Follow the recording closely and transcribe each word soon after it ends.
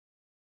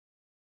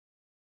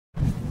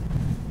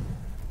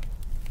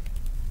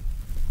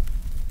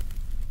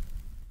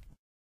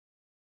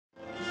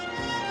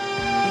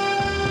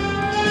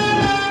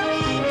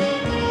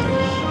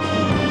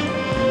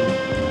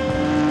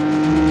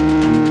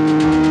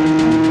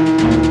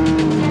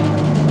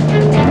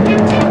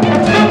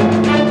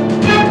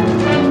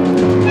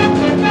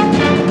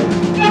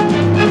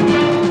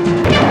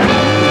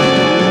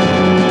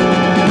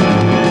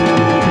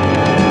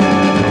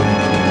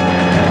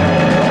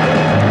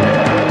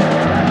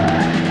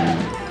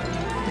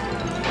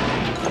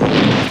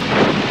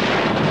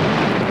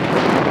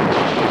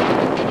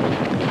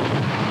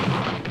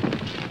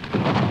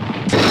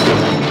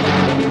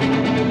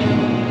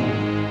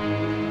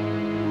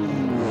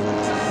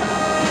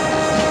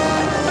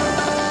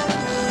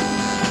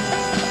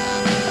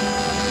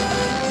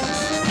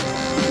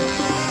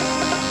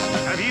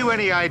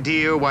any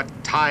idea what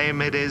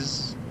time it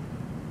is?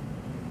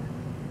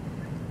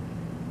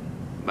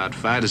 About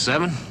 5 to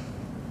 7.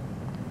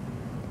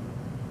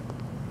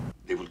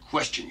 They will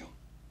question you.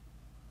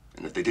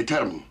 And if they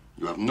determine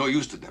you have no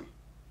use to them,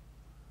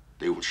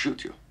 they will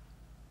shoot you.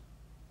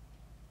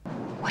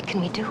 What can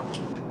we do?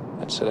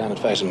 Let's sit down and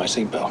fasten my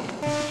seatbelt.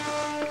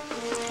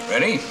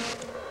 Ready?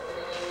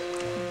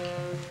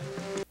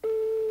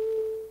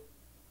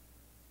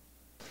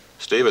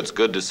 Steve, it's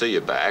good to see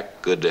you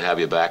back. Good to have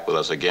you back with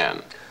us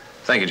again.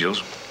 Thank you,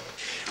 Jules.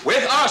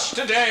 With us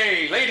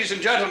today, ladies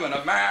and gentlemen,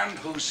 a man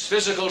whose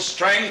physical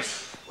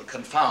strength would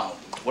confound,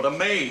 would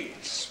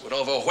amaze, would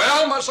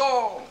overwhelm us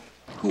all.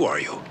 Who are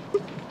you?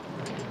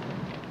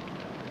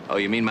 Oh,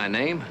 you mean my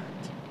name?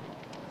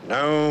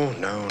 No.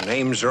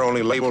 Names are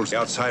only labels the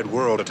outside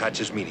world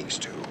attaches meanings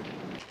to.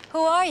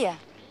 Who are you?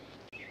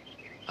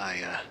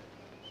 I,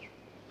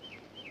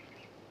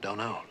 don't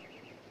know.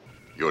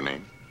 Your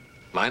name?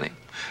 My name?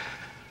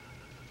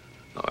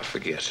 Oh, I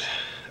forget.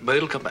 But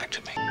it'll come back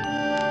to me.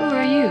 Who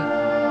are you?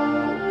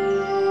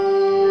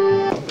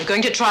 We're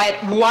going to try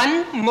it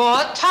one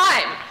more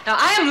time. Now,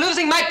 I am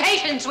losing my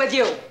patience with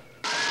you.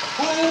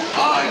 Who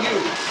are you?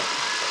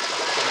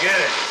 Forget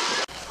it.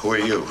 Who are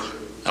you?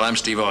 Well, I'm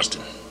Steve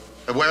Austin.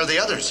 Where are the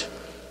others?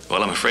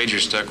 Well, I'm afraid you're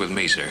stuck with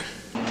me, sir.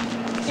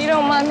 You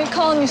don't mind me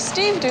calling you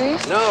Steve, do you?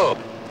 No.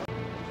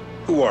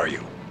 Who are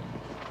you?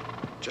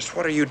 Just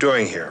what are you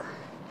doing here?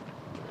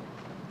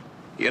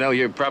 You know,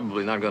 you're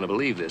probably not going to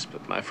believe this,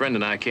 but my friend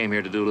and I came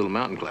here to do a little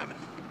mountain climbing.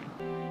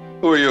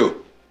 Who are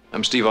you?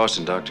 I'm Steve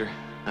Austin, Doctor.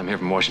 I'm here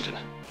from Washington.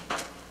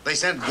 They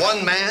sent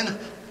one man?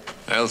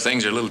 Well,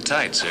 things are a little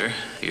tight, sir.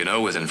 You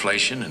know, with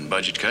inflation and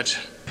budget cuts.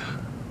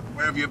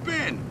 Where have you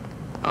been?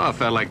 Oh, I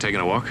felt like taking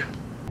a walk.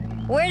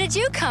 Where did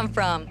you come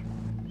from?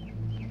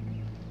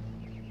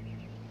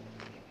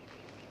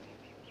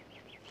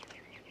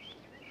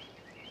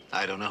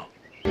 I don't know.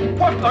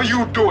 What are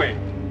you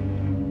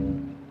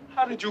doing?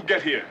 How did you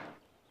get here?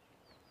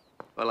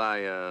 Well,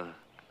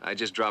 I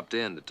just dropped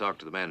in to talk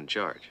to the man in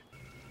charge.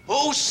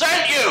 Who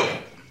sent you?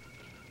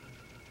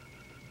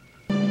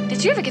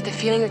 Did you ever get the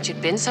feeling that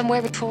you'd been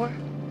somewhere before?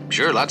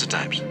 Sure, lots of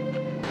times.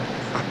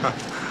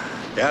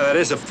 Yeah, that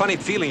is a funny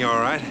feeling, all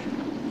right.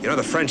 You know,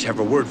 the French have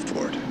a word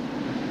for it.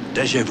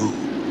 Déjà vu.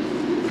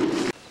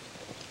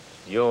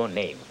 Your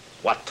name,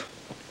 what?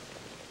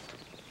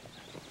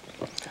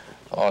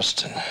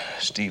 Austin.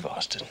 Steve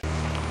Austin.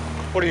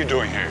 What are you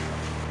doing here?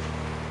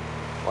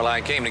 Well,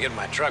 I came to get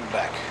my truck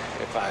back.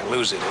 If I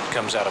lose it, it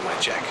comes out of my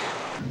check.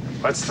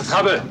 What's the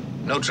trouble?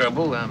 No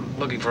trouble. I'm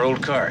looking for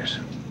old cars.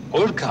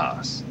 Old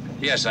cars.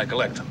 Yes, I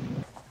collect them.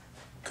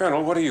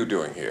 Colonel, what are you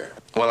doing here?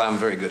 Well, I'm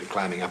very good at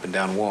climbing up and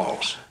down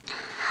walls.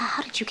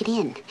 How did you get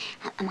in?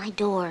 My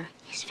door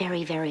is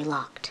very, very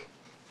locked.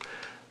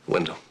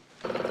 Window.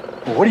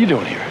 Well, what are you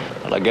doing here?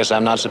 Well, I guess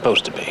I'm not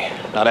supposed to be.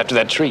 Not after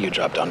that tree you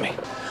dropped on me.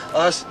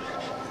 Us?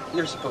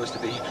 You're supposed to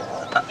be.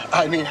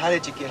 I mean, how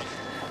did you get...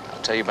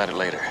 I'll tell you about it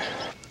later.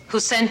 Who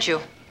sent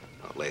you?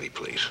 Oh, lady,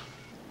 please.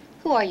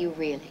 Who are you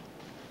really?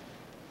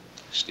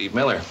 Steve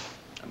Miller,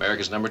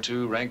 America's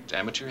 #2 ranked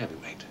amateur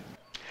heavyweight.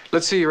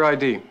 Let's see your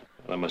ID.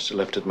 Well, I must have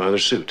left it in my other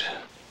suit.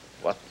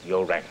 What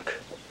your rank?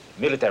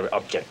 Military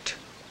object.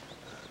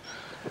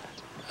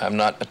 I'm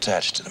not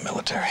attached to the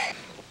military.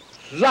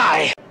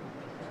 Lie!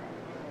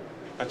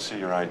 Let's see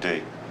your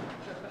ID.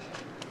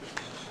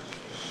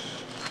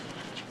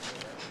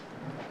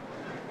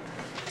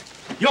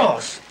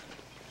 Yours.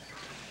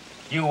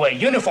 You wear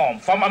uniform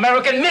from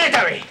American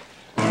military.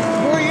 Who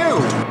are you?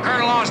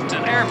 Colonel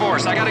Austin, Air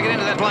Force. I gotta get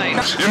into that plane.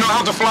 You know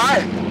how to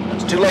fly?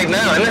 It's too late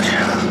now, isn't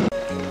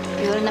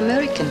it? You're an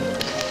American.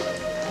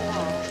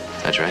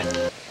 That's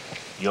right.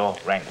 Your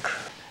rank.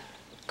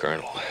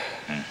 Colonel.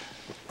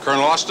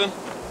 Colonel Austin?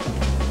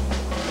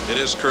 It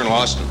is Colonel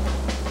Austin.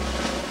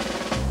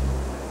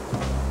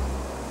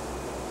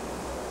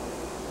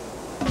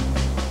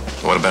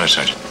 What about it,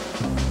 Sergeant?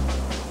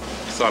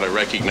 Thought I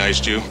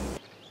recognized you.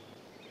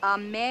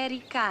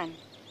 American.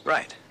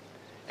 Right.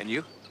 And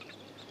you?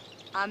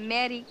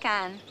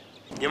 American.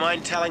 You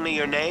mind telling me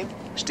your name?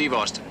 Steve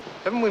Austin.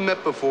 Haven't we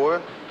met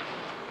before?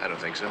 I don't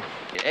think so.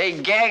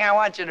 Hey, gang, I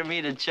want you to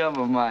meet a chum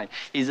of mine.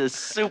 He's a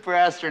super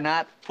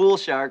astronaut, pool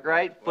shark,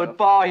 right?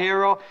 Football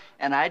hero,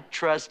 and I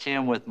trust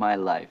him with my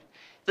life.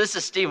 This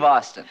is Steve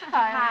Austin.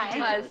 Hi.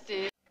 Hi,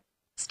 Steve.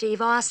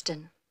 Steve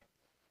Austin.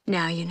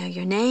 Now you know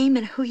your name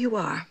and who you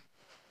are.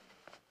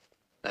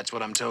 That's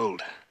what I'm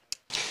told.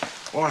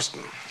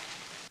 Austin,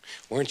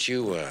 weren't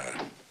you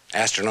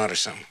astronaut or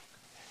something?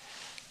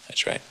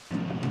 That's right.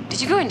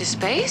 Did you go into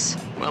space?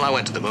 Well, I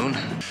went to the moon.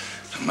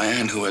 A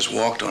man who has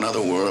walked on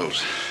other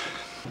worlds.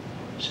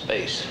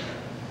 Space.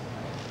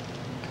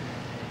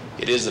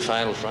 It is the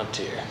final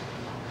frontier.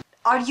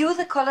 Are you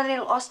the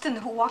Colonel Austin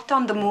who walked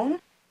on the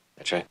moon?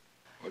 That's right.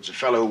 What's the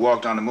fellow who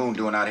walked on the moon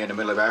doing out here in the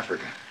middle of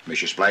Africa?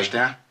 Miss your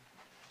splashdown?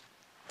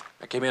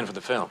 I came in for the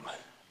film.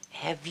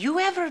 Have you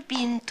ever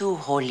been to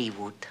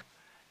Hollywood?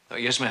 Oh,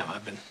 yes, ma'am,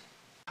 I've been.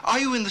 Are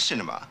you in the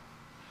cinema?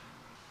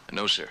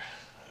 No, sir.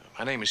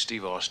 My name is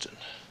Steve Austin.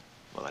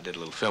 Well, I did a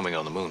little filming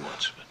on the moon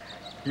once, but...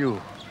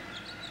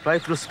 fly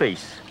through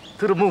space,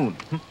 to the moon.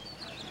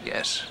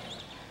 Yes.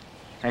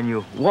 And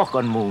you walk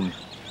on moon.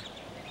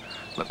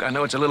 Look, I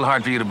know it's a little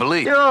hard for you to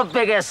believe. You're the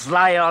biggest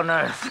lie on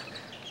earth.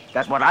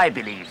 That's what I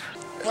believe.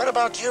 What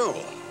about you?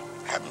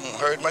 Haven't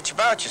heard much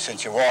about you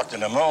since you walked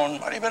on the moon.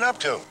 What have you been up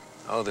to?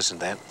 Oh, this and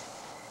that.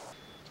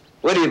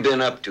 What have you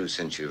been up to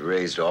since you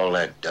raised all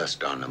that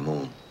dust on the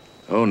moon?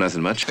 Oh,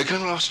 nothing much.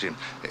 Colonel Austin,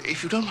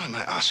 if you don't mind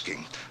my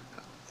asking,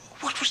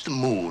 what was the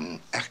moon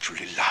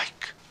actually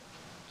like?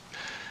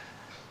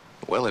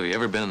 Well, have you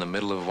ever been in the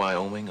middle of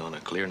Wyoming on a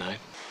clear night?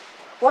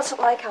 What's it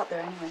like out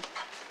there anyway?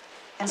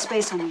 And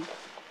space, I mean.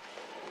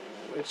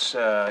 It's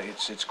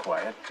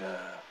quiet,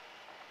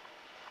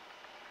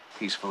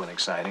 peaceful and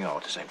exciting all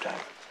at the same time.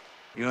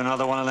 You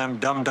another one of them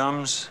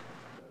dum-dums?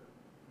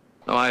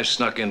 Oh, I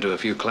snuck into a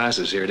few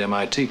classes here at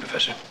MIT,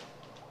 Professor.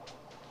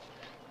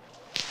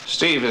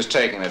 Steve is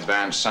taking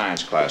advanced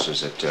science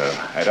classes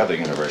at other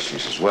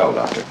universities as well,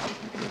 Doctor.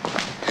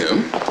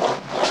 Him?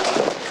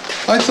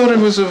 I thought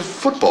he was a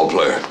football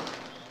player.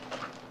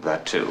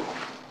 That too.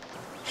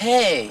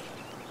 Hey,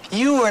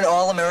 you were an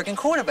All-American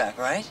quarterback,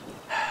 right?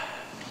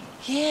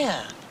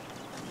 Yeah.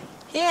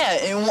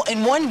 Yeah,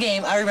 in one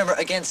game, I remember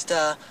against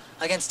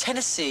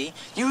Tennessee,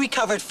 you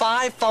recovered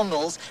 5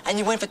 fumbles and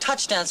you went for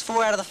touchdowns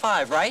 4 out of the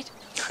 5, right?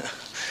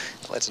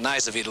 Well, it's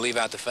nice of you to leave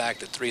out the fact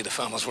that 3 of the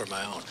fumbles were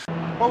my own.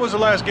 What was the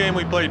last game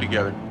we played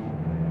together?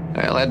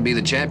 Well, that'd be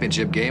the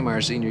championship game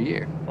our senior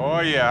year. Oh,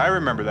 yeah, I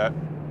remember that.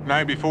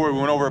 Night before, we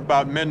went over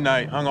about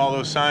midnight, hung all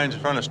those signs in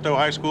front of Stowe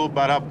High School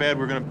about how bad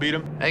we're going to beat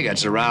them. They got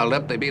so riled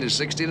up, they beat us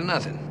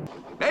 60-0.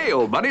 Hey,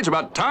 old buddy, it's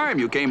about time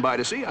you came by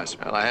to see us.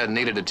 Well, I hadn't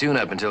needed a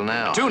tune-up until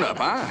now. Tune-up,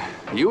 huh?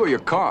 You or your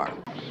car?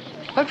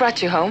 What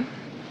brought you home?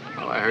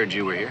 Oh, I heard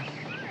you were here.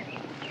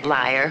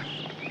 Liar.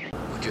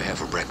 What'd you have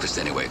for breakfast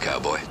anyway,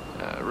 cowboy?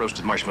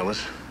 Roasted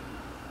marshmallows.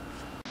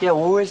 Yeah,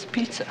 well, where's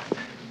pizza?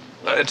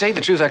 To tell you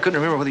the truth, I couldn't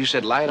remember whether you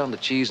said light on the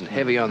cheese and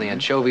heavy on the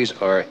anchovies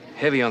or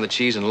heavy on the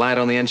cheese and light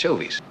on the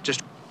anchovies.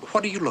 Just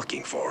what are you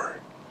looking for?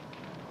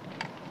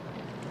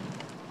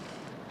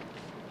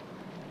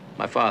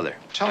 My father.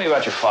 Tell me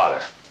about your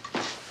father.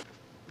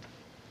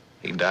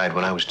 He died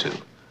when I was 2.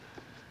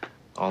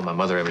 All my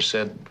mother ever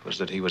said was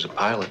that he was a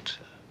pilot,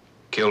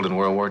 killed in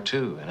World War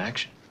II in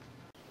action.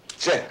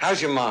 Say,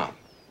 how's your mom?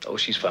 Oh,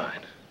 she's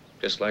fine.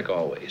 Just like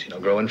always, you know,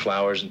 growing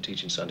flowers and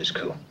teaching Sunday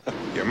school.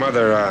 Your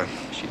mother,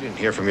 she didn't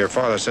hear from your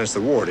father since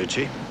the war, did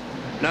she?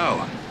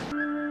 No.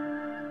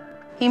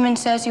 Heman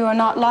says you are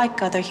not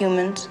like other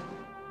humans.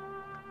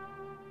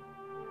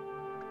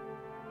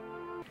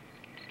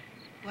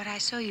 What I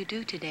saw you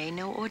do today,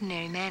 no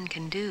ordinary man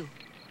can do.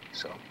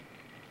 So?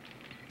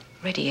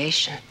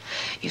 Radiation.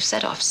 You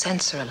set off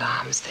sensor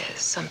alarms. There's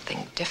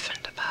something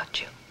different about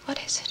you. What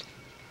is it?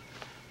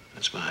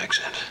 That's my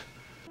accent.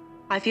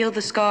 I feel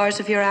the scars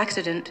of your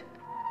accident.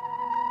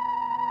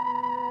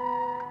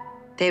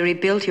 They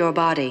rebuilt your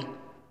body.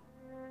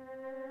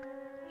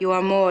 You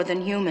are more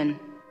than human.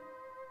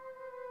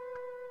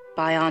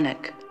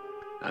 Bionic.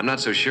 I'm not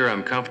so sure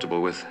I'm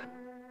comfortable with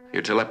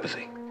your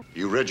telepathy.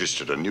 You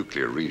registered a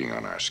nuclear reading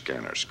on our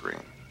scanner screen.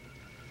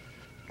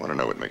 Want to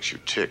know what makes you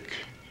tick?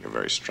 You're a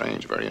very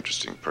strange, very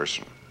interesting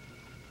person.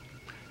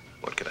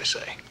 What could I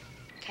say?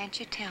 Can't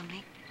you tell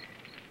me?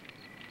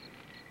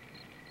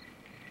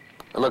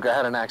 Look, I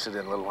had an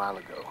accident a little while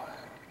ago.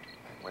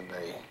 When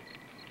they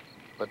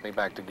put me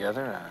back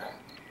together,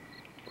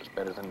 it was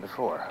better than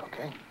before,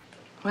 okay?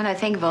 When I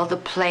think of all the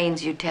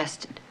planes you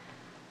tested,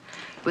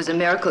 it was a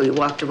miracle you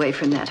walked away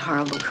from that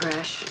horrible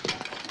crash.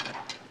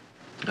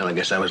 Well, I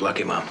guess I was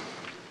lucky, Mom.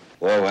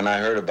 Well, when I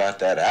heard about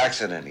that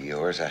accident of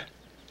yours,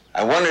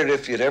 I wondered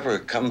if you'd ever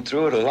come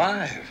through it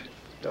alive.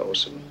 Oh,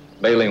 some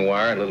baling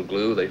wire and a little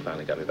glue, they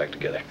finally got me back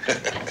together.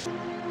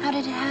 How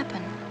did it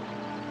happen?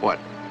 What?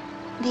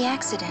 The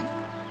accident.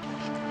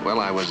 Well,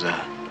 I was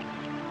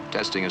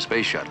testing a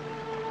space shuttle,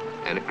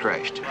 and it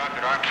crashed.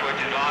 Rocket arm switch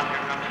is on.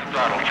 Here comes the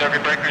throttle.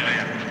 Circuit breaker's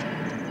in.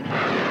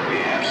 We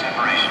have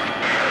separation.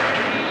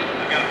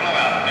 I've got a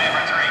blowout.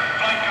 Number 3.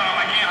 Flight calm.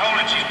 I can't hold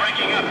it. She's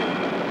breaking up.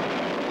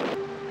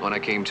 When I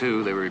came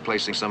to, they were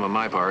replacing some of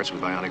my parts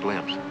with bionic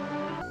limbs.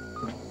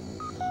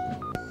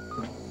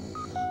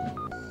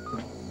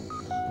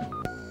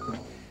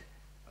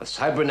 A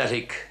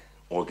cybernetic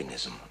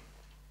organism.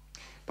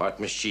 Part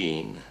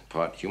machine,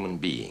 part human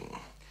being.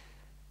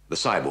 The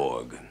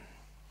cyborg.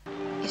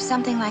 If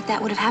something like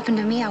that would have happened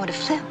to me, I would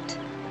have flipped.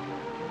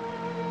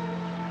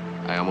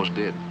 I almost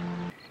did.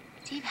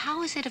 Steve,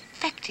 how has it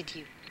affected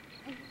you?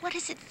 What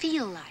does it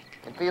feel like?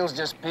 It feels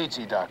just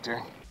peachy,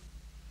 Doctor.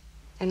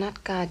 They're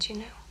not gods, you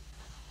know.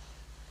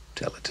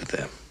 Tell it to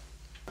them.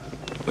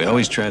 We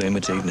always try to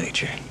imitate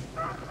nature.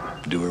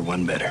 Do her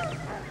one better.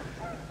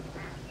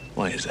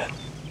 Why is that?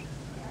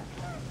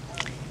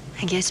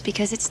 I guess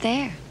because it's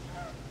there.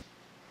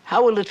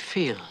 How will it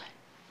feel?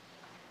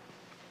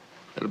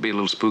 It'll be a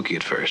little spooky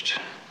at first,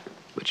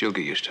 but you'll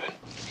get used to it.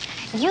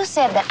 You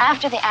said that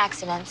after the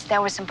accidents,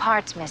 there were some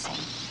parts missing.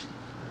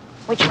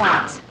 Which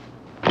ones?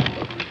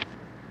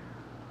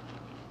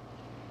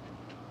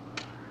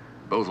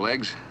 Both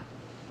legs,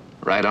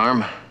 right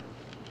arm,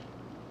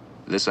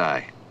 this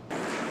eye.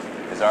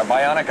 Is our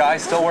bionic eye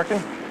still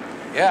working?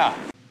 Yeah.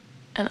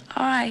 An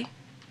eye?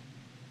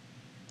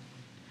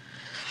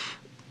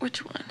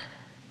 Which one?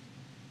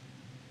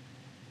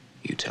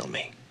 You tell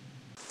me.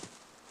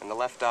 And the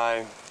left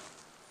eye,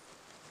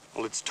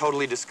 well, it's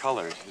totally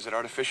discolored. Is it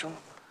artificial?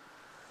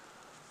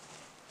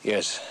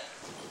 Yes.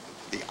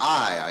 The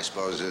eye, I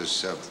suppose,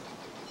 is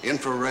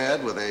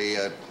infrared with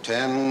a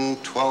 10,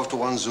 12 to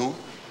 1 zoom?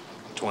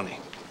 20.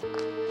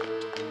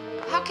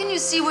 How can you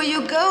see where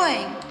you're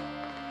going?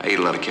 I eat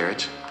a lot of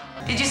carrots.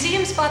 Did you see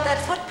him spot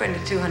that footprint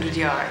at 200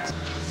 yards?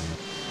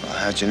 Well,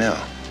 how'd you know?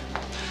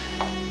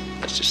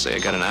 Let's just say I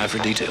got an eye for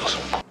details.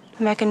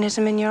 The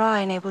mechanism in your eye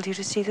enabled you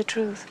to see the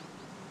truth.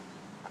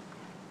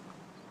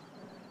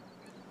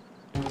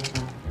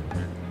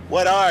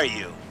 What are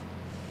you?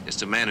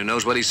 Just a man who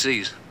knows what he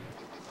sees.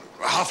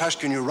 How fast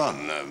can you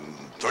run?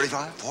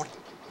 35, 40?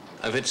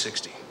 I've hit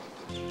 60.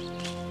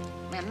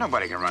 Man,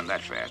 nobody can run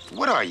that fast.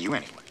 What are you,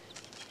 anyway?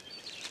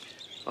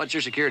 What's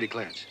your security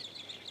clearance?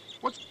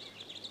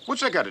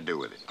 What's that got to do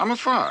with it? I'm a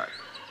FAR.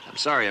 I'm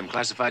sorry, I'm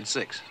classified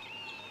 6.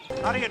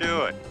 How do you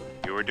do it?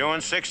 You were doing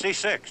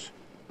 66.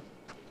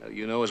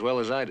 You know as well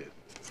as I do.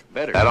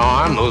 Better. That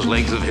arm, those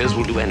legs of his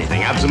will do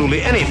anything,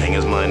 absolutely anything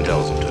as mine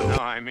tells them to. No,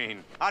 I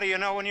mean, how do you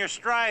know when your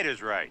stride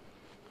is right?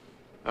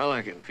 Well,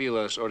 I can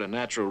feel a sort of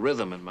natural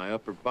rhythm in my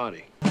upper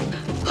body.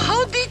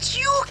 How did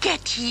you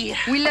get here?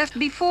 We left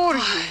before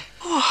you.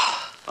 Well,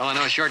 I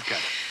know a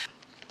shortcut.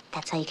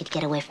 That's how you could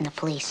get away from the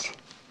police.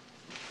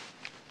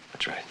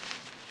 That's right.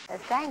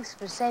 Thanks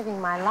for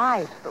saving my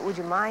life, but would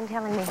you mind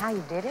telling me how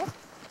you did it?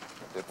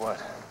 Did what?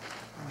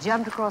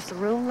 Jumped across the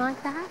room like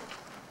that?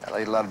 I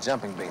ate a lot of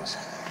jumping beans.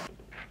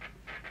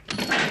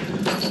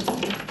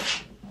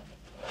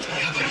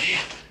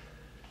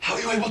 How are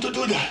you able to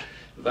do that?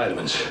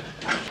 Vitamins.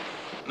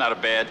 Not a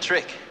bad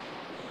trick.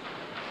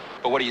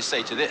 But what do you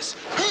say to this?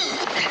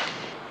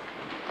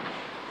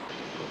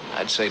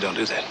 I'd say don't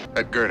do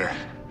that. Gerda,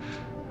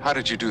 how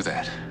did you do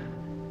that?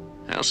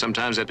 Well,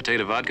 sometimes that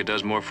potato vodka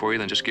does more for you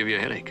than just give you a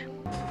headache.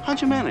 How'd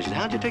you manage it?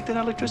 How'd you take that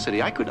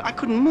electricity? I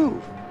couldn't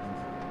move.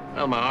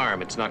 Well, my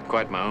arm, it's not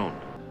quite my own.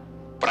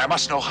 But I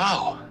must know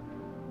how.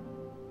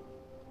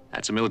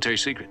 That's a military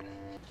secret.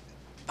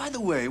 By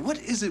the way, what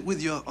is it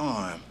with your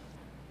arm?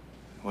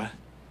 What?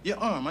 Your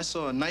arm. I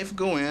saw a knife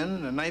go in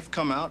and a knife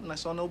come out, and I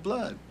saw no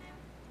blood.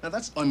 Now,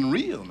 that's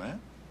unreal,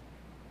 man.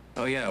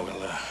 Oh, yeah,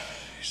 well,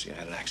 you see, I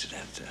had an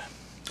accident.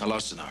 I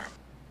lost an arm.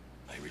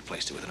 I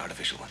replaced it with an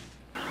artificial one.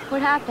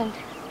 What happened?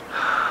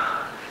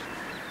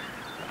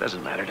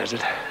 Doesn't matter, does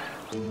it?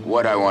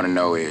 What I want to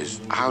know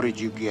is, how did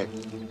you get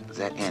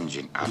that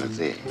engine out of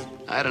there?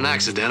 I had an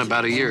accident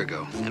about a year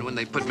ago, and when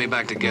they put me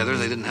back together,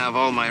 they didn't have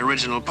all my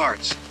original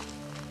parts.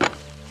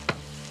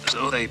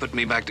 So they put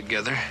me back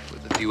together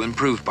with a few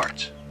improved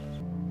parts.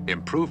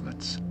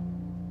 Improvements?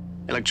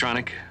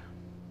 Electronic,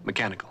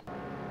 mechanical.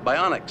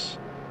 Bionics.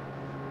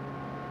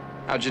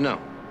 How'd you know?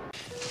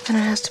 And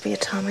it has to be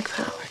atomic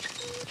powered.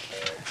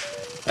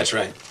 That's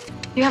right.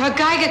 You have a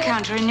Geiger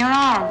counter in your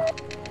arm.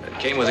 It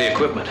came with the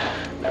equipment.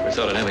 Never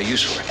thought I'd have a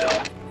use for it,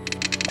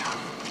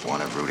 though.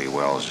 One of Rudy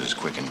Wells'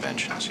 quick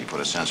inventions. He put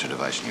a sensor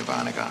device in your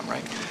bionic arm,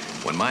 right?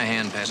 When my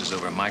hand passes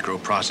over a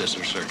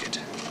microprocessor circuit,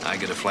 I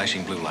get a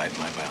flashing blue light in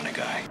my bionic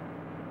eye.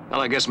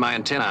 Well, I guess my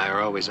antennae are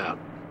always out.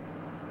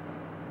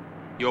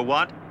 Your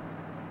what?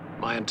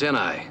 My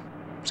antennae.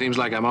 Seems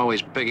like I'm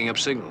always picking up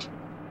signals.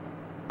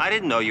 I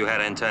didn't know you had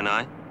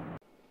antennae.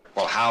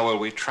 Well, how will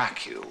we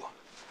track you?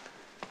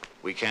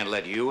 We can't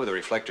let you or the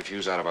reflector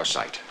fuse out of our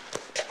sight.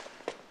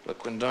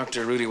 Look, when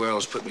Dr. Rudy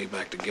Wells put me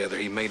back together,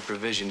 he made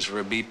provisions for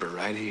a beeper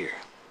right here.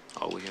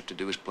 All we have to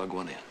do is plug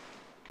one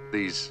in.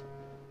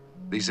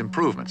 These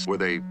improvements, were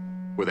they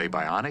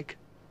bionic?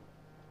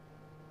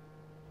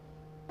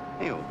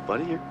 Hey, old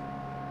buddy,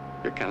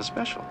 you're kind of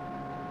special.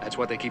 That's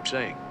what they keep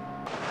saying.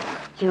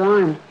 Your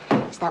arm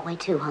is that way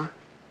too, huh?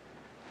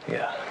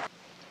 Yeah.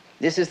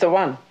 This is the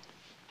one.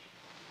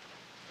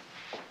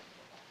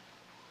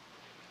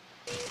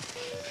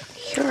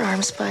 Your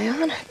arm's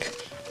bionic.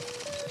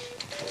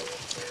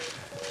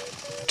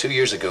 2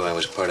 years ago, I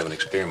was part of an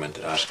experiment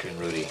that Oscar and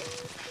Rudy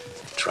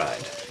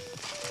tried.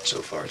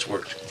 So far, it's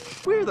worked.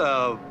 We're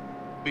the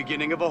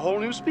beginning of a whole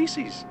new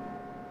species.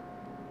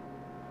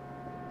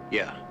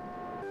 Yeah.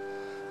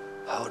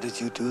 How did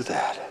you do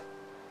that?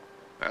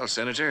 Well,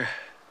 Senator,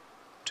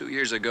 2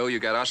 years ago, you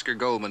got Oscar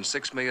Goldman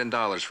 $6 million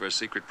for a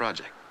secret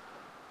project.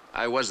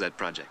 I was that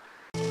project.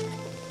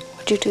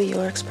 Would you do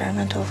your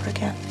experiment over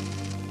again?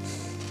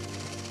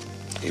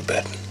 You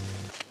bet.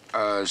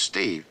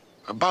 Steve,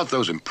 about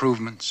those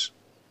improvements.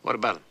 What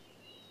about them?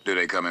 Do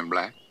they come in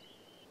black?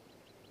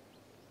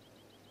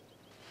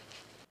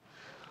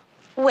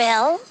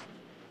 Well,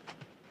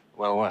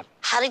 Well, what?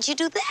 how did you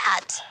do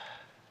that?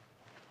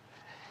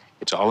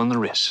 It's all in the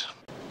wrist.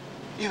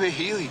 You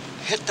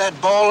hit that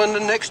ball in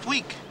the next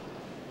week.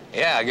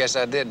 Yeah, I guess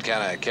I did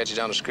kind of catch it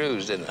on the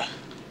screws, didn't I?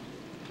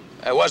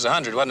 It was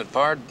 100, wasn't it,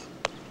 Pard?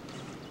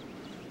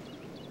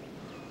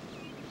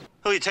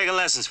 Who are you taking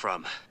lessons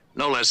from?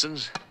 No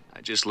lessons.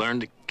 I just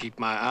learned to keep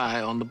my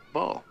eye on the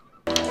ball.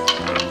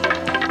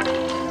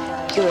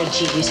 You're a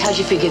genius. How'd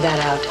you figure that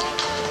out?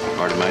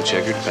 Part of my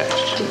checkered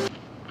past.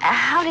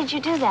 How did you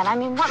do that? I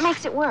mean, what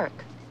makes it work?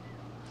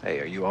 Hey,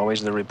 are you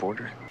always the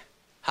reporter?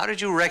 How did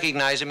you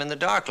recognize him in the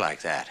dark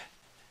like that?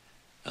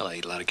 Well, I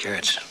eat a lot of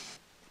carrots.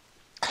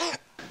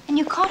 And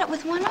you caught it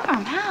with one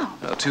arm. How?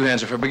 Well, two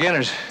hands are for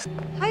beginners.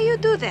 How you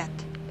do that?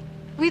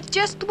 With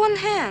just one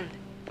hand?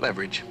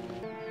 Leverage.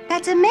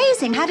 That's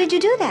amazing. How did you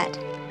do that?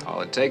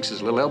 All it takes is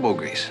a little elbow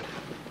grease.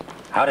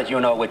 How did you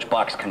know which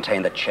box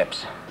contained the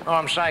chips? Oh,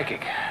 I'm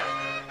psychic.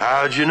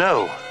 How'd you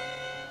know?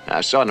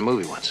 I saw it in a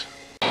movie once.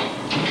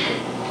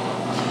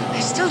 I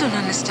still don't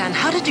understand.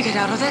 How did you get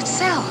out of that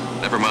cell?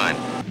 Never mind.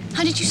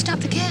 How did you stop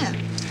the cab?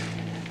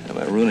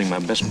 By ruining my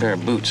best pair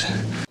of boots.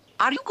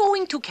 Are you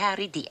going to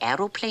carry the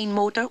aeroplane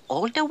motor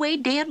all the way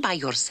there by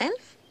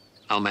yourself?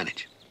 I'll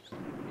manage.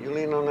 You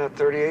lean on that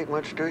 38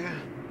 much, do you?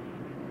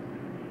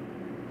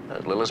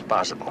 As little as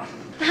possible.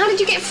 How did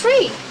you get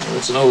free?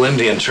 It's an old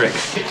Indian trick.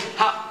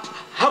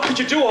 How could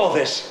you do all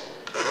this?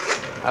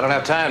 I don't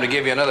have time to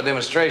give you another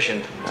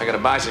demonstration. I got a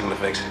bicycle to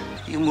fix.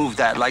 You moved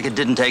that like it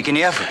didn't take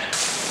any effort.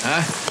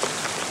 Huh?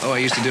 Oh, I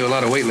used to do a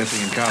lot of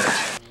weightlifting in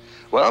college.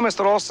 Well,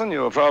 Mr. Austin,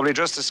 you're probably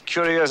just as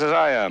curious as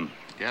I am.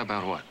 Yeah,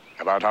 about what?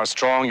 About how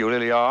strong you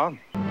really are.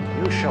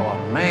 You show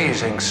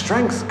amazing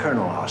strength,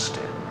 Colonel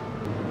Austin.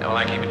 No,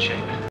 I keep in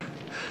shape.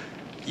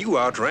 You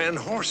outran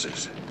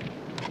horses.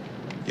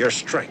 Your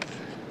strength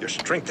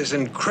is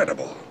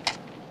incredible.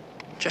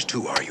 Just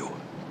who are you?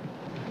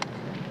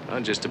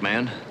 I'm just a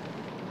man.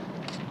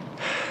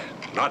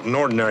 Not an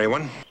ordinary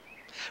one.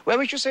 Where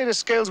would you say the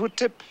scales would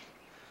tip?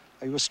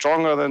 Are you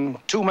stronger than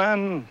 2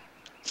 men,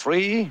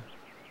 3,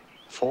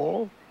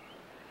 4?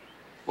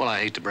 Well,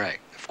 I hate to brag.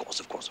 Of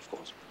course.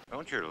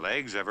 Don't your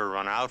legs ever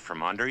run out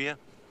from under you?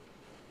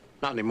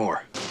 Not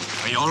anymore.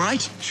 Are you all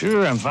right?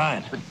 Sure, I'm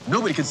fine. But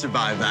nobody can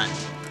survive that.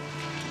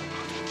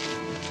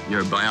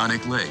 Your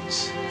bionic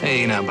legs.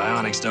 Hey, now,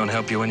 bionics don't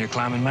help you when you're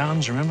climbing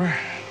mountains, remember?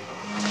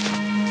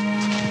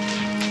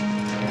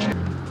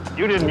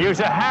 You didn't use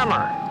a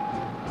hammer.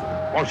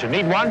 Won't you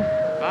need one?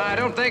 I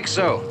don't think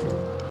so.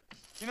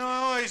 You know, I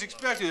always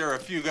expected there were a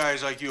few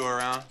guys like you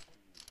around.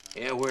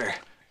 Yeah, where?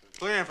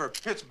 Playing for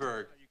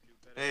Pittsburgh.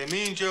 Hey,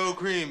 Mean Joe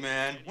Cream,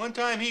 man. One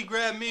time he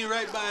grabbed me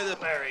right by the...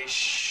 Larry,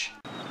 shh.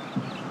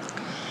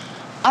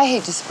 I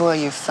hate to spoil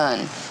your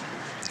fun,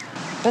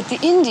 but the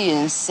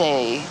Indians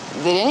say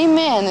that any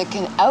man that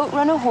can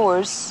outrun a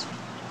horse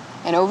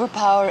and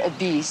overpower a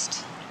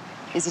beast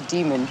is a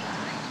demon.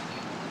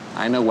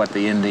 I know what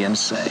the Indians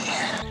say.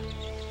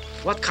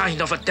 What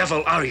kind of a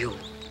devil are you?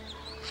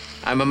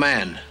 I'm a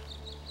man.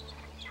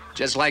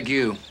 Just like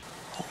you.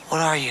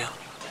 What are you?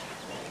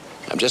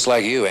 I'm just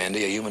like you,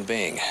 Andy, a human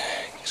being.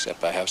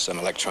 Except I have some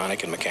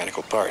electronic and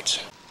mechanical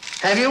parts.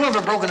 Have you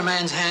ever broken a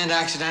man's hand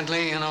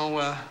accidentally,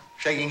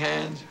 shaking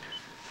hands?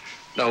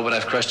 No, but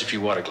I've crushed a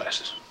few water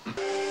glasses.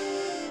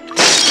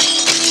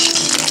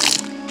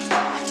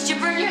 Did you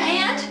burn your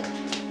hand?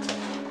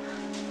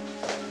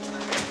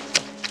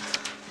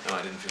 No,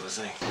 I didn't feel a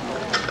thing.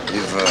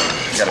 You've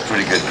got a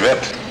pretty good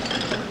grip.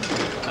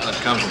 Well,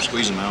 that comes from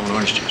squeezing my own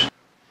orange juice.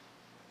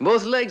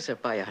 Both legs are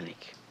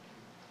bionic.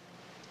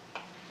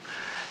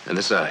 And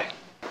this eye.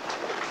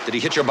 Did he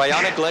hit your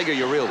bionic leg or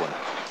your real one?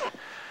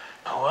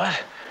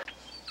 What?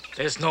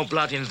 There's no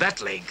blood in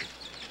that leg.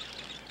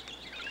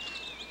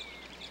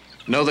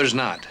 No, there's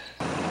not.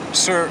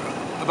 Sir,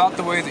 about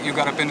the way that you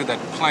got up into that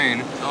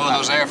plane... Oh,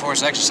 those Air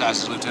Force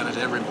exercises, Lieutenant,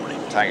 every morning.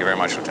 Thank you very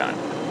much, Lieutenant.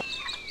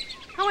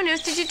 How on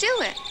earth did you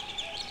do it?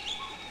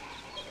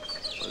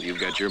 Well, you've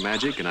got your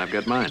magic, and I've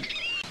got mine.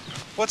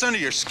 What's under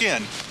your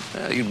skin?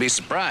 You'd be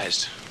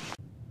surprised.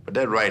 But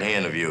that right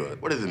hand of yours,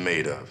 what is it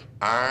made of?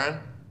 Iron?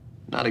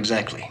 Not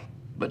exactly,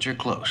 but you're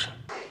close.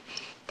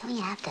 Don't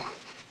you have to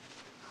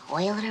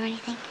oil it or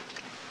anything?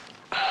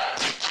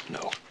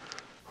 No.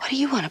 What do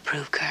you want to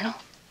prove, Colonel?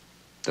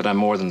 That I'm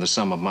more than the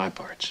sum of my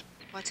parts.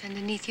 What's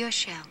underneath your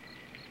shell?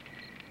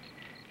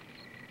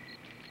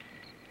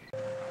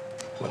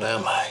 What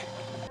am I?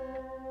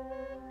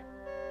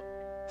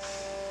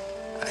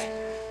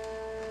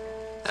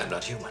 I'm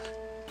not human.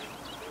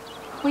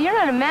 Well, you're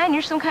not a man.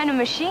 You're some kind of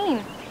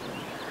machine.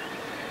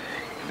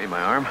 Give me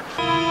my arm.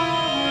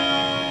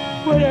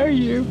 What are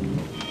you?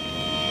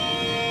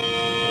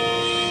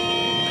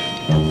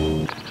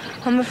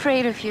 I'm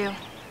afraid of you.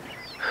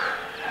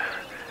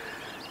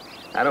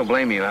 I don't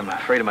blame you. I'm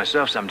afraid of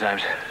myself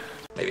sometimes.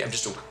 Maybe I'm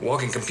just a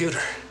walking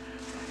computer.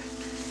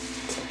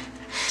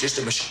 Just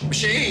a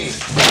machine.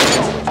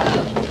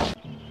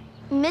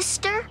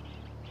 Mister,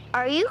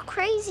 are you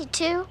crazy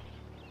too?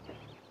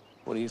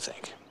 What do you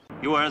think?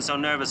 You weren't so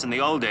nervous in the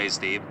old days,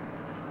 Steve.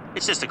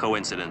 It's just a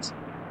coincidence.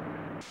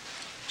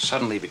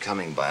 Suddenly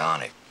becoming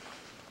bionic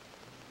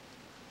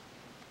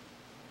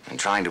and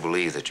trying to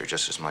believe that you're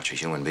just as much a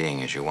human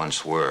being as you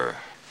once were.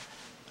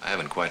 I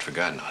haven't quite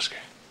forgotten, Oscar.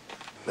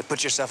 But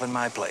put yourself in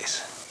my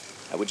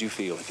place. How would you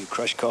feel if you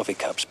crushed coffee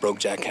cups, broke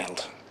jack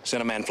handles,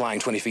 sent a man flying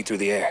 20 feet through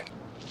the air?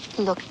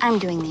 Look, I'm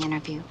doing the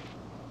interview.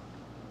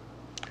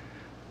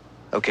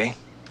 Okay.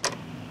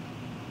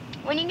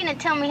 When are you gonna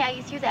tell me how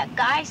you threw that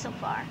guy so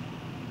far?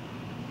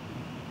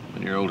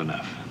 When you're old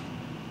enough.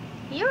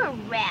 You're a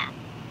rat.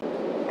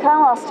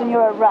 Carl Austin,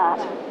 you're a rat.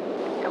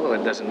 Yeah, well,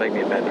 it doesn't make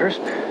me a bad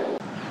person.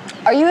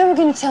 Are you ever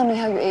going to tell me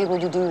how you're able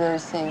to do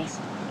those things?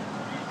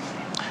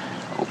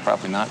 Oh,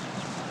 probably not.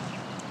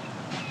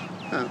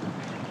 Huh.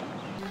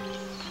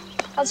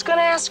 I was going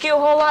to ask you a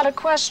whole lot of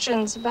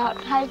questions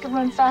about how you could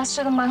run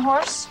faster than my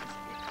horse.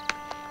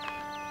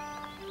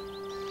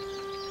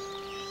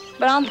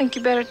 But I don't think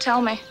you better tell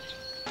me.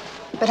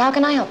 But how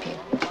can I help you?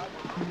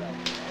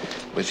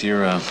 With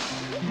your,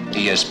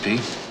 ESP?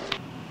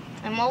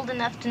 I'm old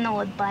enough to know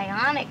what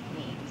bionic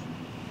means.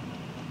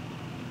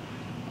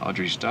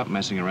 Audrey, stop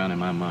messing around in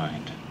my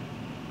mind.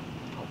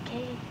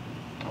 Okay.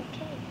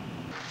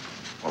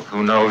 Well,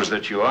 who knows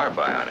that you are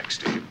bionic,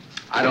 Steve?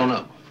 I don't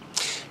know.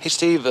 Hey,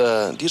 Steve,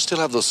 do you still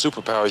have those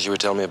superpowers you were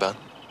telling me about?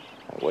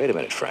 Now, wait a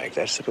minute, Frank.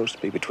 That's supposed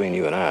to be between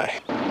you and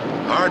I.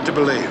 Hard to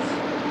believe.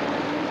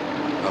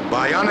 A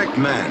bionic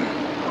man.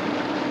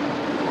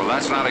 Well,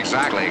 that's not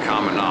exactly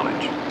common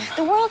knowledge.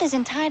 The world is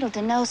entitled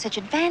to know such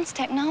advanced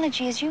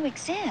technology as you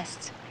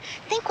exists.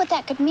 Think what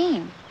that could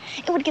mean.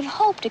 It would give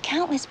hope to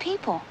countless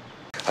people.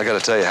 I gotta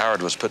tell you,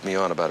 Howard was putting me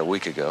on about a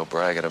week ago,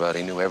 bragging about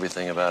he knew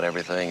everything about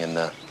everything, and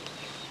I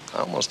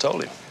almost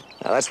told him.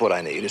 Now, that's what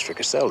I need, is for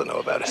Cassell to know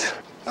about it.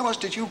 How much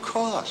did you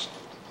cost?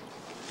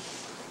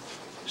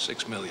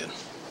 $6 million.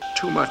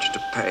 Too much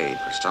to pay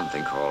for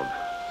something called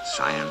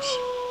science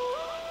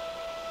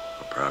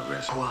or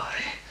progress. Why?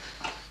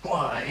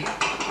 Why?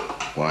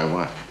 Why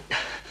what?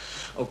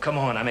 Oh, come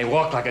on. I may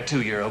walk like a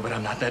 2-year-old, but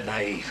I'm not that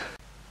naive.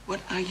 What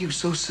are you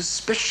so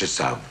suspicious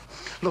of?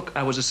 Look,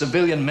 I was a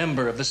civilian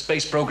member of the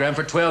space program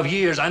for 12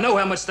 years. I know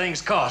how much things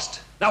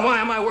cost. Now, why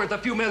am I worth a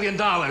few $1 million?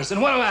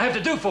 And what do I have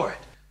to do for it?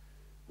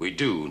 We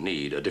do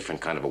need a different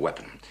kind of a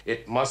weapon.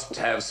 It must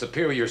have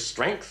superior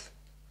strength,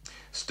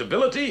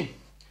 stability,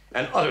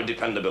 and utter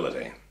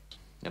dependability.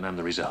 And I'm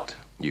the result.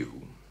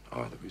 You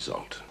are the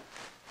result.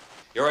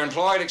 You're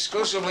employed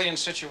exclusively in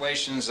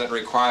situations that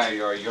require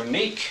your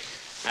unique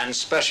and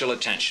special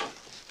attention.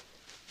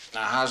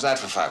 Now, how's that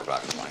for 5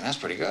 o'clock in the morning? That's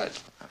pretty good.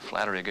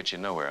 Flattery will get you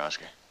nowhere,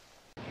 Oscar.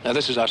 Now,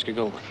 this is Oscar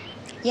Goldman.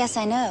 Yes,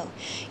 I know.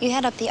 You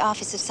head up the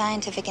Office of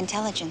Scientific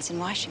Intelligence in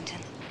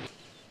Washington.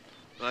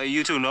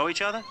 You two know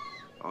each other?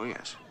 Oh,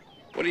 yes.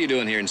 What are you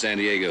doing here in San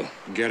Diego?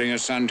 Getting a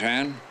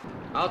suntan?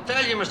 I'll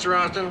tell you, Mr.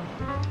 Austin,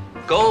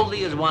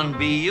 Goldie is one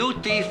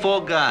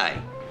beautiful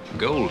guy.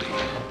 Goldie?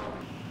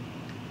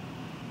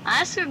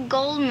 Oscar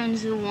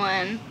Goldman's the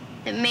one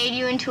that made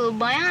you into a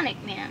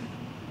bionic man.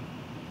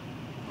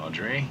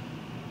 Audrey?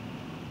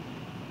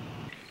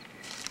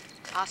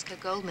 Oscar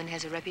Goldman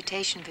has a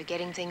reputation for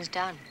getting things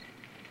done.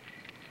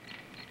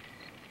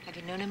 Have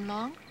you known him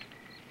long?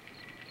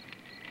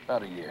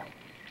 About a year.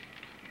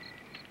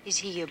 Is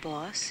he your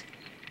boss?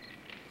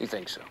 You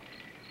think so?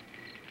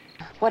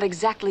 What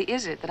exactly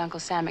is it that Uncle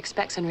Sam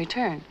expects in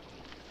return?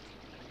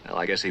 Well,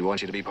 I guess he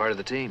wants you to be part of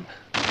the team.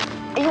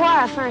 You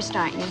are a first,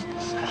 aren't you?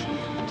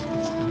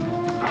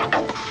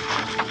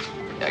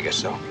 Yeah, I guess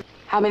so.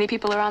 How many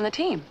people are on the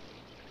team?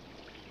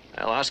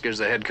 Well, Oscar's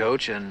the head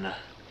coach, and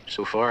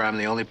so far, I'm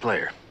the only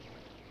player.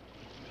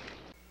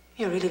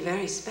 You're really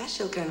very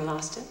special, Colonel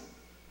Austin.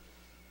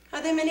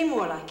 Are there many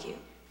more like you?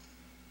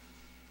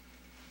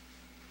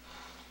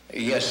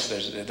 Yes,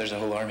 there's a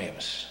whole army of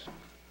us.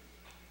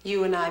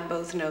 You and I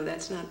both know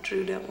that's not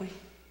true, don't we?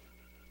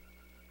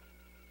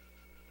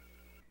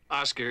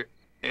 Oscar,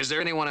 is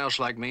there anyone else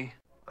like me?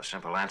 A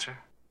simple answer?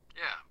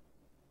 Yeah.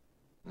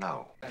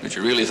 No. Did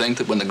you really think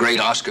that when the great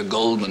Oscar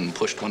Goldman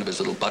pushed one of his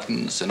little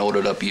buttons and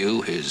ordered up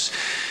you, his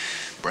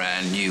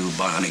brand new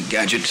bionic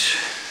gadget,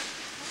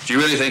 do you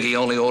really think he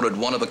only ordered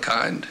one of a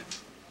kind?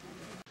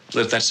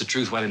 Well, if that's the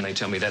truth, why didn't they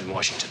tell me that in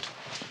Washington?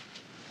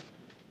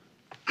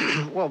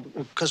 Well,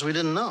 because we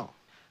didn't know.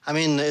 I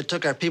mean, it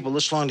took our people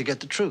this long to get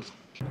the truth.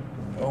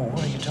 Oh,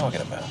 what are you talking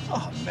about?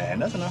 Oh, man,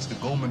 doesn't Oscar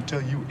Goldman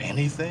tell you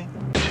anything?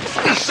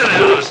 Sit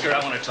down, Oscar.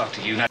 I want to talk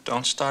to you. Now,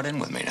 Don't start in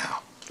with me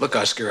now. Look,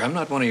 Oscar, I'm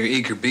not one of your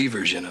eager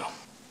beavers, you know.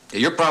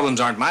 Your problems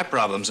aren't my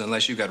problems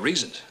unless you got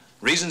reasons.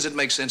 Reasons that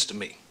make sense to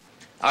me.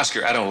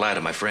 Oscar, I don't lie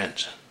to my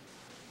friends.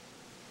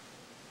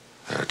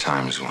 There are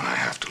times when I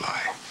have to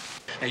lie.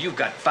 now you've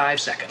got 5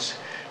 seconds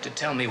to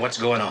tell me what's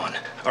going on,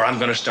 or I'm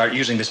going to start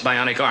using this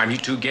bionic arm you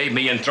two gave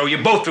me and throw you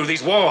both through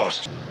these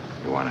walls.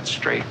 You want it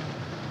straight?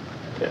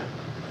 Yeah.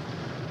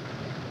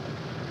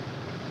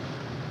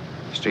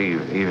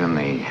 Steve, even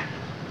the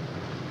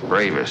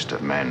bravest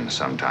of men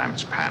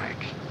sometimes panic.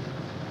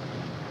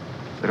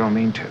 They don't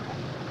mean to,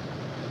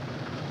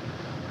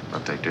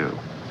 but they do.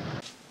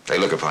 They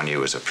look upon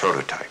you as a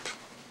prototype.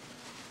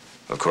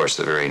 Of course,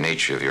 the very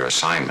nature of your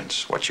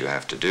assignments, what you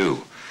have to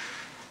do,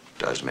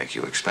 does make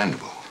you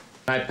expendable.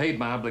 I paid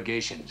my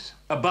obligations,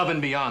 above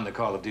and beyond the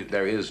call of duty.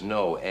 There is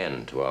no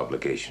end to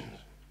obligations.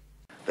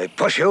 They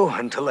push you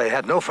until they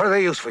had no further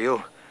use for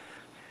you.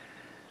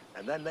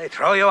 And then they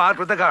throw you out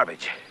with the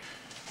garbage.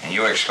 And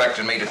you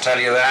expected me to tell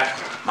you that?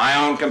 My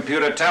own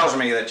computer tells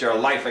me that your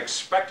life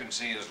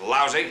expectancy is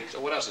lousy. So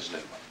what else is new?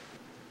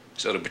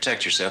 So to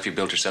protect yourself, you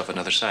built yourself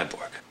another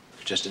cyborg.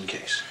 just in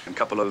case. A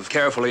couple of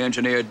carefully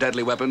engineered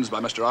deadly weapons by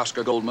Mr.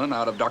 Oscar Goldman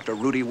out of Dr.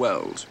 Rudy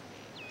Wells.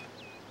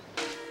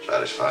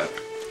 Satisfied?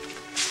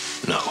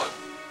 No.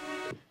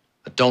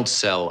 But don't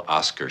sell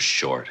Oscar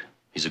short.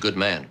 He's a good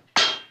man.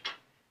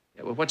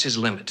 Yeah, well, what's his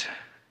limit?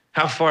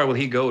 How far will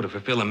he go to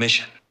fulfill a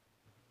mission?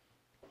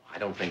 I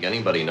don't think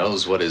anybody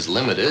knows what his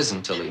limit is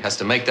until he has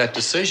to make that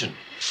decision.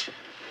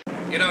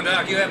 You know,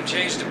 Doc, you haven't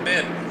changed a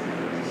bit.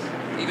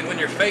 Even when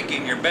you're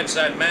faking, your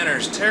bedside manner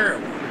is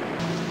terrible.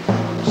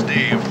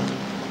 Steve,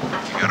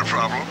 you got a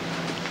problem?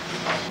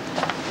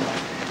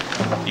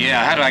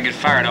 Yeah, how do I get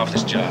fired off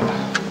this job?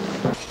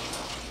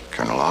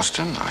 Colonel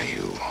Austin, are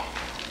you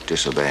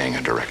disobeying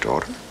a direct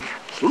order?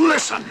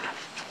 Listen,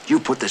 you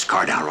put this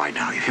car down right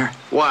now, you hear?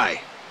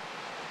 Why?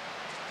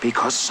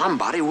 Because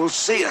somebody will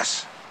see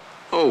us.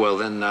 Oh, well,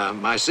 then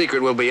my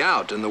secret will be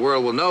out, and the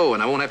world will know,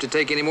 and I won't have to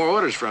take any more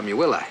orders from you,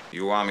 will I?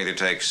 You want me to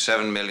take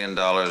 $7 million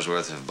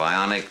worth of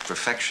bionic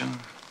perfection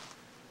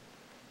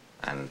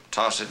and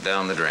toss it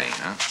down the drain,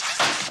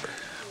 huh?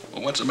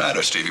 Well, what's the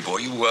matter, Stevie boy?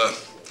 You,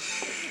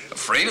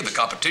 afraid of the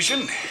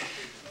competition?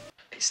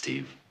 Hey,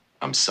 Steve,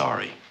 I'm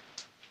sorry.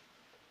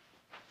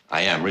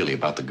 I am really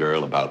about the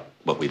girl, about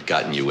what we've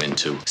gotten you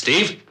into.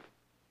 Steve,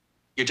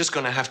 you're just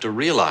gonna have to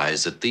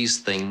realize that these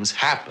things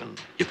happen.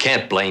 You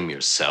can't blame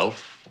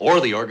yourself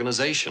or the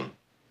organization.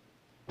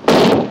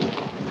 Hey,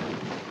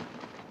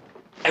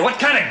 what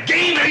kind of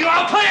game are you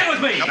all playing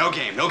with me?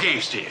 No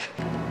game, Steve.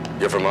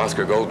 You're from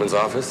Oscar Goldman's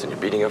office, and you're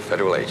beating up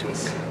federal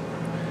agents.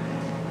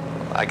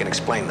 I can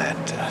explain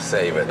that.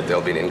 Save it.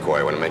 There'll be an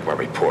inquiry when I make my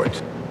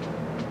report.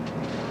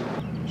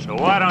 So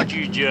why don't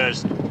you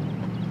just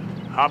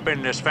hop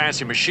in this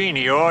fancy machine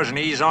of yours and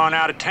ease on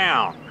out of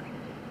town?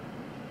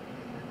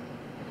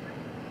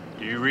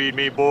 You read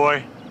me,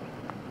 boy?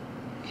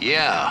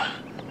 Yeah.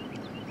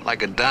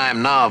 Like a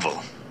dime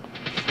novel.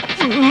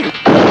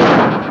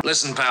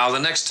 Listen, pal, the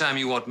next time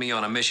you want me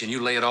on a mission, you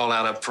lay it all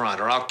out up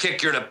front, or I'll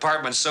kick your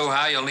department so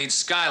high you'll need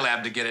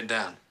Skylab to get it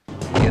down.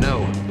 You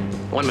know,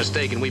 one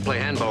mistake and we play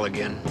handball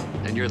again,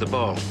 and you're the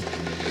ball.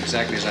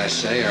 Exactly as I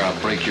say, or I'll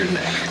break your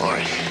neck. All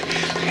right.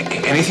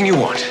 Anything you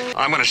want.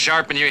 I'm gonna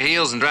sharpen your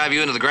heels and drive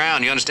you into the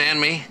ground, you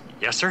understand me?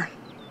 Yes, sir.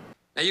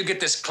 Now you get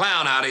this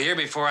clown out of here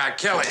before I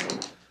kill him.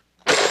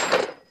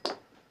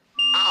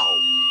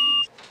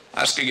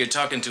 Oscar, you're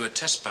talking to a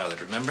test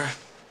pilot, remember?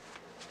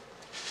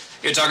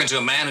 You're talking to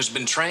a man who's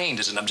been trained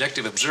as an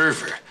objective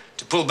observer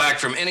to pull back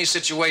from any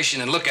situation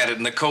and look at it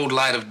in the cold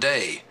light of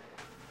day.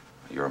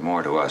 You're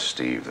more to us,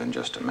 Steve, than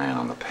just a man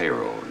on the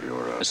payroll.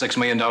 You're A $6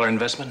 million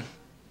investment?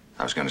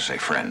 I was going to say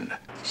friend.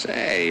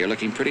 Say, you're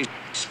looking pretty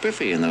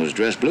spiffy in those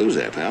dress blues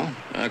there, pal.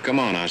 Come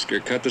on,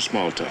 Oscar, cut the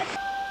small talk.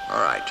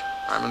 All right,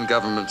 I'm in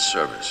government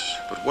service,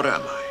 but what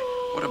am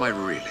I? What am I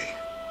really?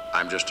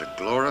 I'm just a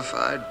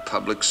glorified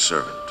public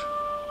servant.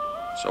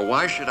 So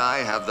why should I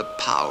have the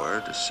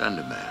power to send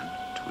a man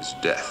to his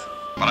death?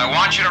 But I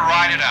want you to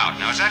ride it out.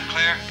 Now, is that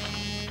clear?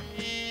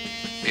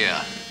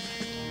 Yeah.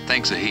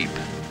 Thanks a heap.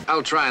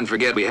 I'll try and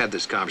forget we had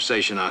this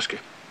conversation, Oscar.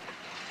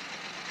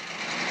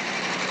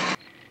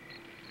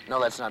 No,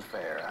 that's not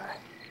fair.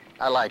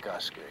 I like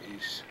Oscar.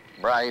 He's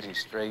bright, he's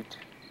straight,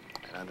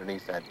 and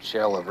underneath that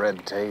shell of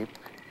red tape,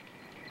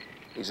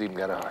 he's even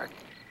got a heart.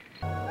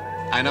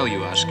 I know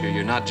you, Oscar.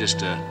 You're not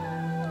just a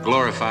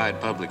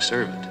glorified public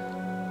servant.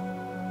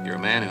 You're a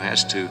man who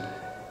has to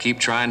keep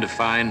trying to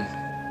find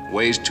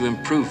ways to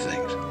improve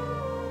things.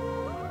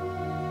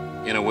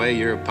 In a way,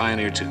 you're a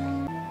pioneer, too.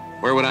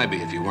 Where would I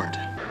be if you weren't?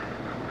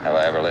 Have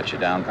I ever let you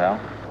down, pal?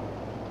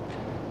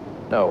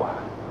 No,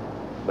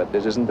 but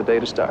this isn't the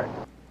day to start.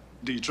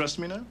 Do you trust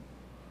me now?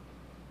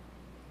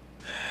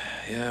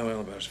 Yeah,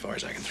 well, about as far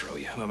as I can throw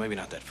you. Well, maybe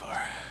not that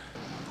far.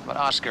 But,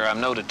 Oscar,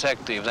 I'm no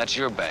detective. That's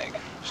your bag.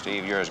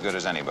 Steve, you're as good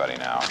as anybody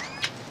now.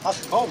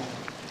 Oscar Goldman,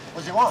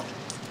 what do you want?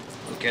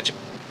 We'll catch him.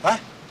 What?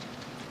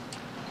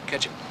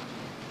 Catch him.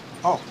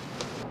 Oh.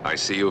 I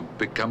see you've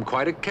become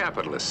quite a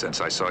capitalist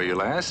since I saw you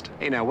last.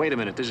 Hey, now, wait a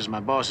minute. This is my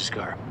boss's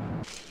car.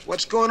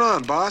 What's going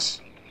on,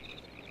 boss?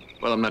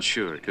 Well, I'm not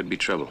sure. It could be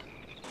trouble.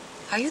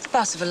 Are you the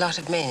boss of a lot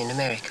of men in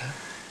America?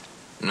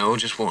 No,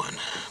 just one.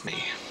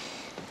 Me.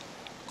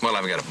 Well,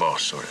 I've got a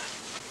boss, sort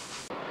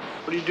of.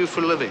 What do you do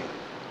for a living?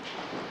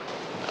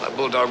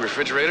 Bulldog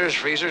refrigerators,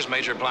 freezers,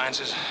 major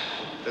appliances.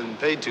 Doesn't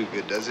pay too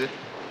good, does it?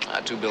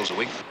 2 bills a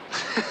week.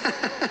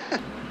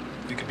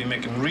 You could be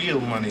making real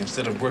money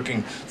instead of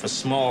working for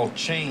small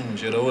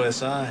change at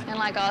OSI. Men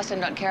like Austin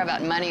don't care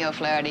about money,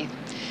 O'Flaherty.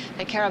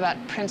 They care about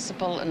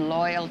principle and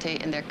loyalty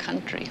in their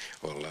country.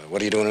 Well,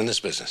 what are you doing in this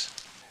business?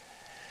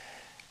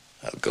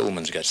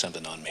 Goldman's got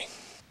something on me.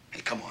 Hey,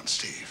 come on,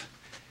 Steve.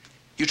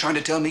 You trying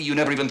to tell me you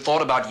never even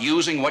thought about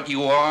using what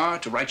you are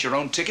to write your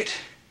own ticket?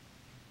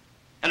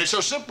 And it's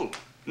so simple.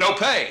 No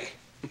pay.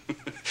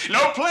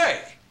 No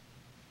play.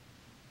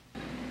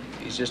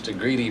 He's just a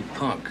greedy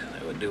punk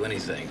that would do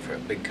anything for a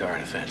big car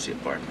and a fancy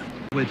apartment.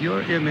 With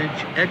your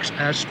image,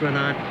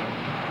 ex-astronaut.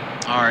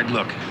 All right,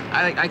 look,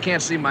 I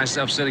can't see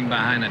myself sitting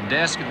behind a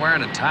desk and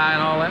wearing a tie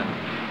and all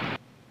that.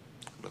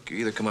 Look, you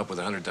either come up with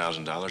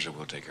 $100,000 or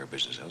we'll take our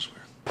business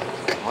elsewhere.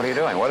 What are you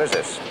doing? What is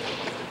this?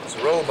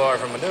 It's a roll bar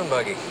from a dune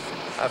buggy.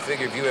 I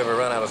figure if you ever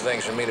run out of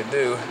things for me to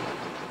do,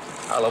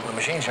 I'll open a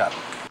machine shop.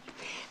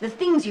 The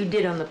things you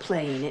did on the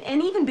plane,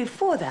 and even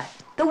before that,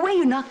 the way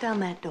you knocked down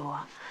that door,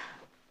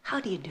 how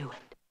do you do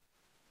it?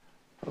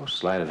 Oh,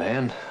 sleight of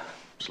hand,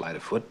 sleight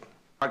of foot.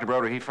 Dr.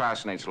 Broder, he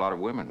fascinates a lot of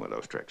women with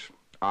those tricks.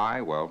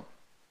 I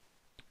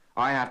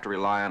have to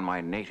rely on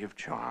my native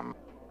charm.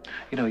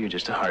 You know, you're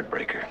just a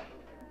heartbreaker.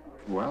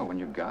 Well, when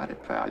you've got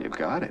it, pal, you've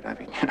got it. I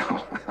mean, you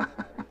know.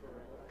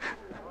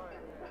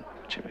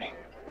 Jimmy.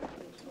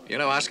 You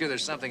know, Oscar,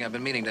 there's something I've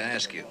been meaning to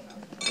ask you.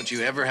 Don't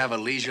you ever have a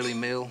leisurely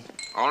meal?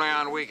 Only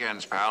on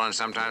weekends, pal, and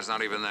sometimes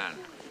not even then.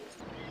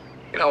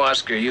 You know,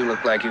 Oscar, you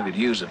look like you could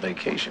use a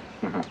vacation.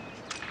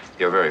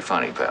 You're very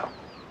funny, pal.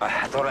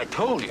 I thought I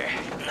told you.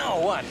 No,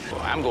 what?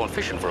 Well, I'm going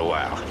fishing for a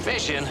while.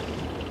 Fishing?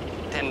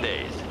 10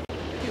 days.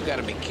 You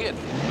gotta be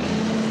kidding.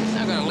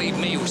 Not gonna leave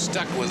me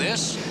stuck with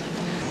this.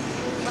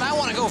 But I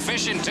want to go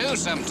fishing, too,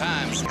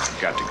 sometimes.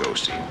 Got to go,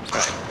 Steve.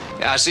 Right.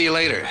 Yeah, I'll see you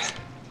later.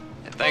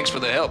 And thanks for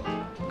the help,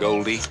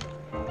 Goldie.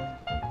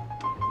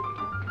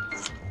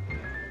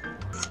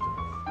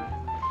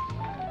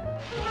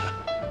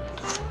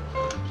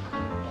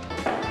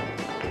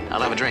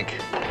 I'll have a drink.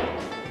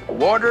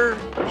 Water,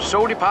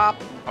 soda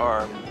pop,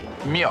 or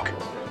milk?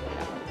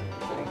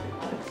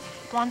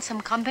 Want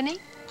some company?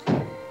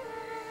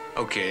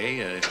 Okay,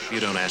 if you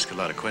don't ask a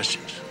lot of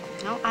questions.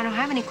 No, I don't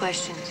have any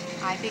questions.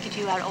 I figured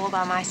you out all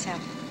by myself.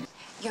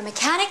 You're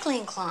mechanically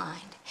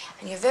inclined,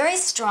 and you're very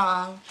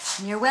strong,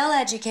 and you're well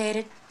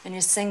educated, and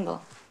you're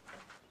single.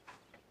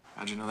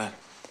 How'd you know that?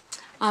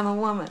 I'm a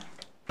woman.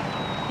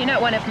 You're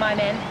not one of my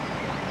men.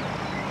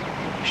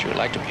 You sure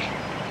like to be.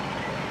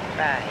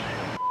 Right.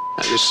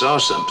 I just saw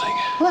something.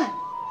 What?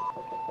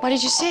 What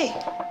did you see?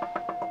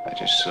 I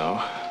just saw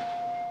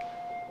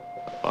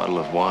a bottle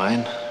of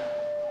wine,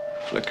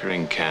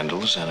 flickering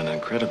candles, and an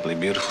incredibly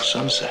beautiful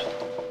sunset.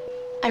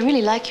 I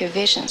really like your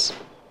visions.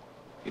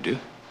 You do?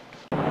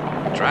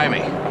 Try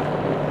me.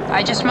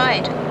 I just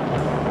might.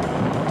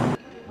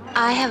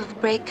 I have a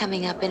break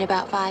coming up in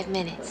about 5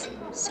 minutes.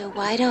 So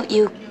why don't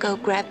you go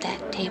grab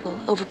that table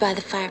over by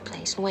the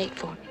fireplace and wait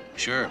for me?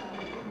 Sure.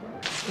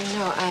 You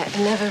know, I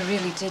never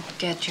really did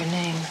get your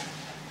name.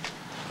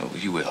 Oh,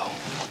 you will.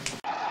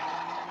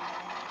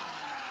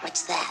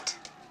 What's that?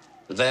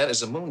 That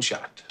is a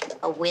moonshot.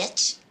 A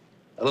witch?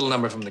 A little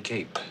number from the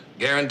Cape.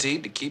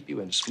 Guaranteed to keep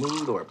you in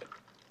smooth orbit.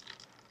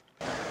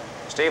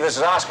 Steve, this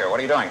is Oscar. What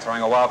are you doing?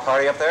 Throwing a wild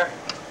party up there?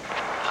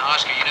 Now,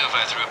 Oscar, you knew if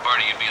I threw a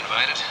party, you'd be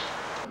invited.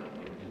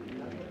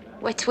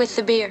 What's with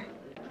the beer?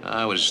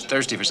 I was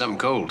thirsty for something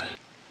cold.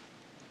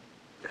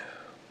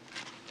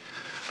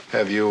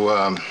 Have you,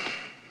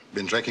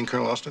 been drinking,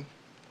 Colonel Austin?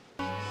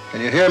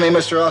 Can you hear me,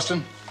 Mr.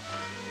 Austin?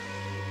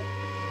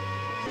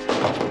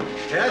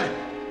 Ed?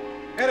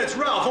 Ed, it's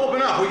Ralph.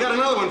 Open up. We got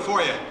another one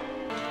for you.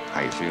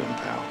 How you feeling,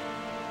 pal?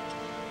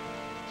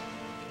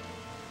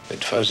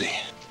 Bit fuzzy.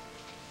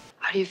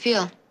 How do you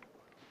feel?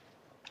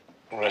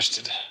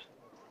 Rested.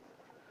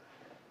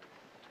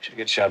 Should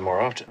get shot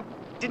more often.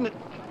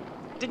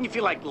 Didn't you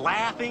feel like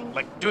laughing,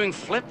 like doing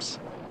flips?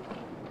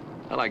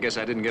 Well, I guess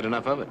I didn't get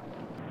enough of it.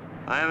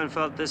 I haven't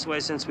felt this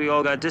way since we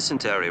all got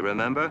dysentery,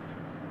 remember?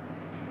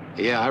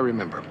 Yeah, I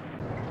remember.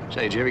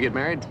 Say, did you ever get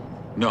married?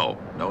 No,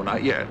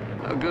 not yet.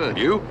 Oh, good.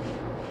 You?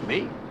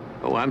 Me?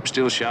 Oh, I'm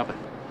still shopping.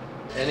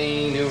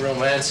 Any new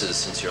romances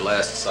since your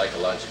last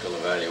psychological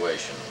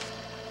evaluation?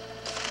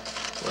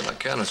 Well, I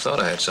kind of thought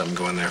I had something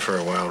going there for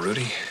a while,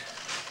 Rudy.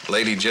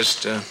 Lady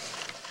just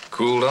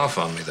cooled off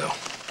on me, though.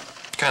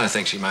 Kind of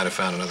thinks she might have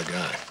found another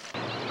guy.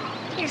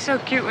 He's so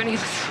cute when he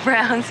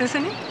frowns,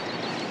 isn't he?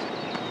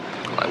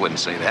 Well, I wouldn't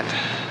say that.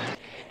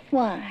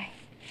 Why?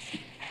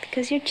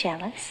 Because you're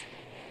jealous?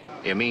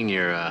 You mean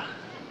you're,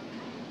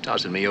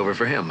 tossing me over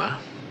for him, huh?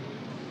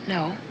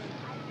 No.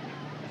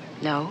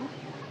 No.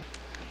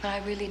 But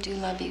I really do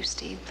love you,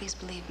 Steve. Please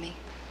believe me.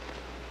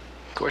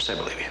 Of course I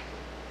believe you.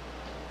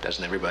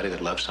 Doesn't everybody that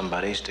loves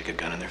somebody stick a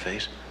gun in their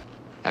face?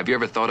 Have you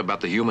ever thought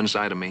about the human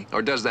side of me?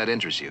 Or does that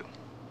interest you?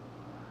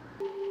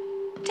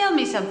 Tell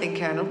me something,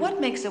 Colonel. What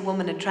makes a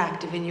woman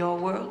attractive in your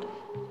world?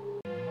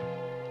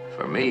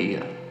 For me,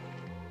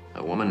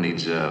 a woman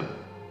needs,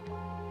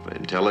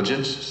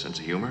 intelligence, a sense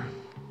of humor.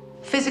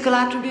 Physical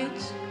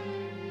attributes?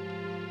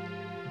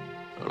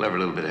 Well, every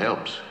little bit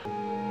helps.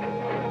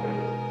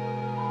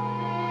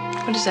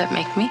 What does that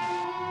make me?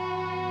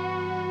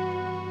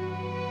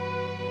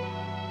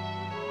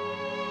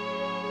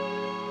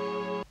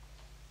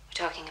 We're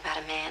talking about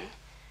a man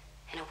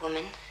and a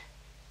woman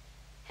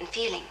and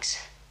feelings.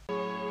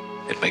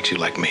 It makes you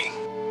like me.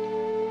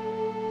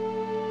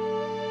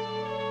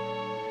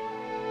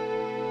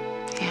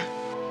 Yeah.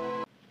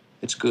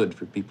 It's good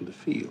for people to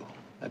feel.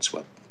 That's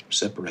what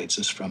separates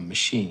us from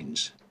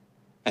machines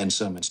and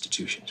some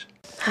institutions.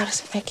 How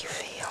does it make you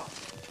feel?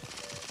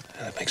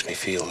 And it makes me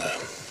feel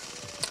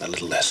a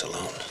little less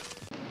alone.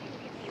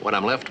 What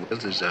I'm left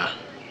with is a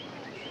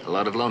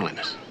lot of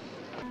loneliness.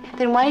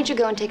 Then why don't you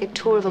go and take a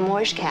tour of a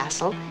Moorish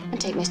castle and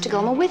take Mr.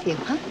 Goma with you,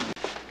 huh?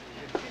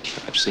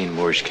 I've seen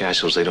Moorish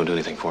castles. They don't do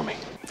anything for me.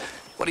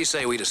 What do you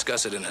say we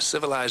discuss it in a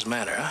civilized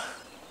manner, huh?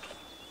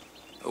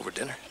 Over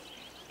dinner?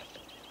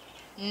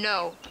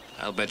 No.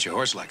 I'll bet your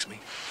horse likes me.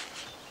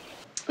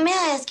 May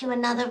I ask you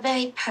another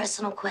very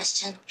personal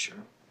question? Sure.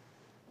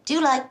 Do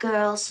you like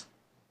girls?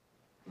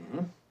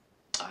 Mm-hmm.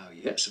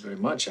 Yes, very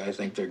much. I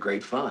think they're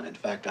great fun. In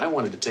fact, I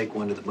wanted to take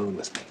one to the moon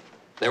with me.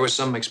 There were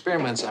some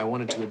experiments I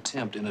wanted to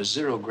attempt in a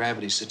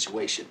zero-gravity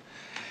situation,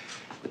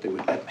 but they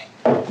wouldn't let me.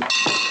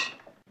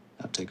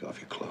 Now take off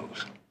your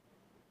clothes.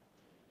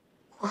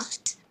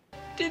 What?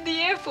 Did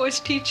the Air Force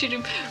teach you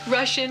to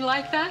rush in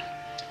like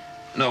that?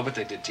 No, but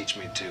they did teach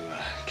me to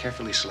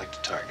carefully select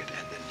a target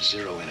and then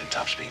zero in at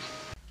top speed.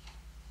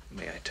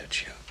 May I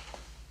touch you?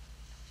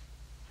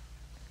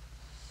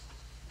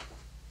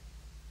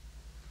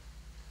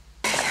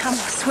 I'm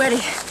sweaty.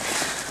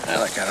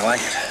 I kind of like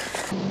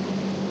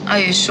it. Are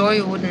you sure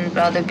you wouldn't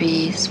rather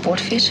be sport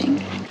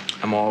fishing?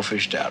 I'm all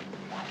fished out.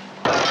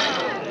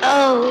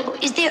 Oh,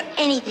 is there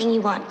anything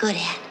you aren't good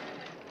at?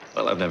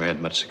 Well, I've never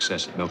had much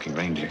success at milking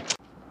reindeer.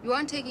 You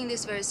aren't taking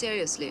this very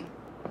seriously.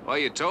 Well,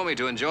 you told me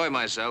to enjoy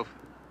myself.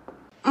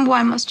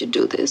 Why must you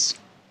do this?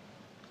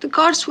 The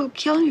guards will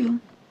kill you.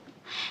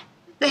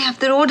 They have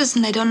their orders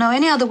and they don't know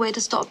any other way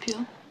to stop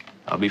you.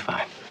 I'll be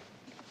fine.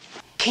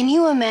 Can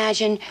you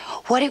imagine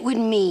what it would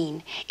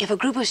mean if a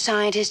group of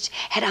scientists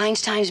had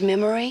Einstein's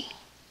memory?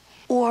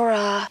 Or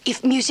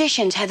if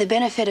musicians had the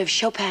benefit of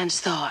Chopin's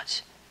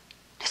thoughts?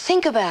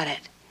 Think about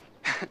it.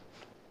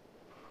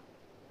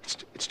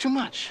 It's too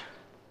much.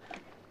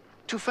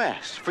 Too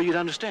fast for you to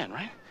understand,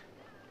 right?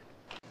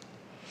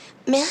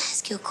 May I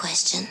ask you a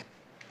question?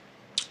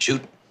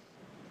 Shoot.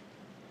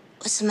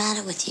 What's the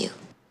matter with you?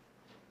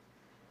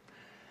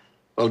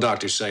 Well,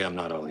 doctors say I'm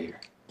not all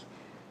here.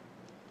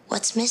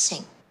 What's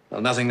missing?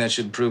 Well, nothing that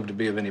should prove to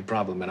be of any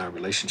problem in our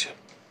relationship.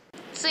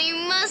 So you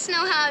must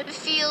know how it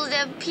feels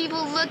that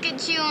people look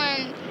at you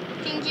and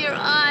think you're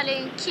odd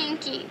and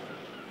kinky.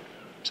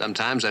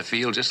 Sometimes I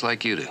feel just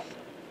like you do.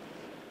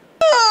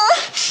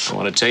 I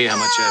want to tell you how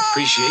much I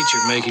appreciate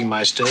your making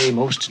my stay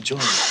most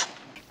enjoyable.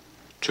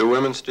 2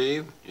 women,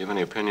 Steve? Do you have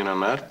any opinion on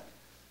that?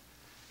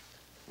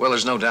 Well,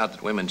 there's no doubt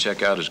that women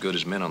check out as good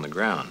as men on the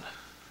ground.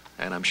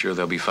 And I'm sure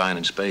they'll be fine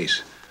in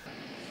space.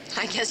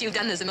 I guess you've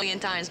done this a million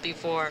times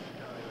before.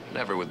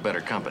 Never with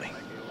better company.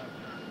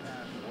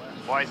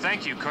 Why,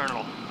 thank you,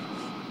 Colonel.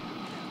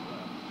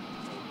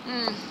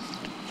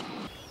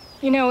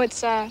 You know,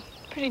 it's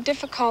pretty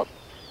difficult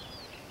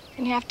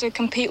when you have to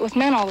compete with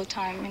men all the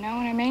time, you know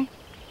what I mean?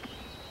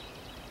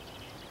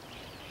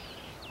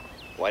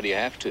 Why do you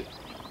have to?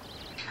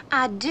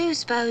 I do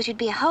suppose you'd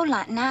be a whole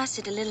lot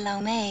nicer to little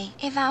old me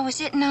if I was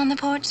sitting on the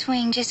porch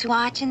swing just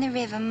watching the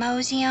river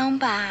mosey on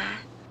by.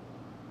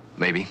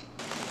 Maybe.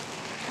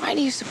 Why do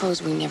you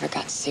suppose we never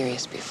got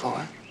serious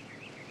before?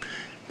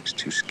 It's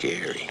too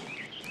scary.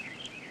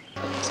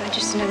 Is that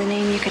just another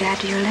name you could add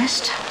to your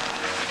list?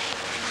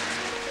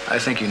 I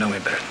think you know me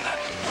better than that.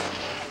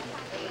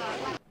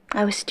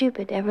 I was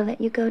stupid to ever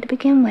let you go to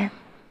begin with.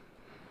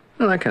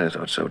 Well, I kind of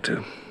thought so,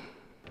 too.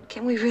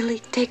 Can we really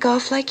take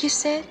off like you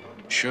said?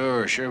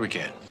 Sure we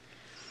can.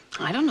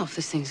 I don't know if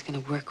this thing's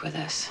gonna work with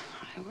us.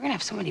 We're gonna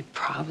have so many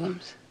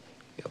problems.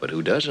 Yeah, but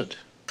who doesn't?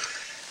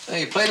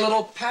 Hey, you played a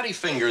little patty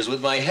fingers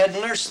with my head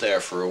nurse there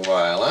for a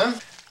while, huh?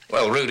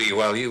 Well, Rudy,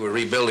 while you were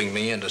rebuilding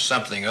me into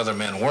something other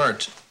men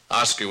weren't,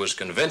 Oscar was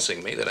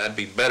convincing me that I'd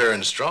be better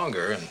and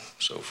stronger and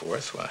so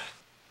forth. Why,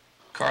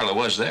 Carla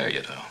was there,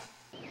 you know.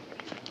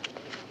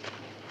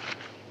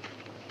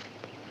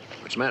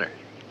 What's the matter?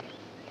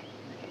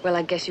 Well,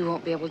 I guess you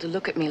won't be able to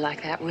look at me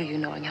like that, will you,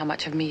 knowing how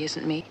much of me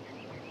isn't me?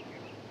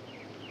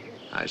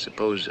 I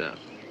suppose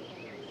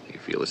you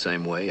feel the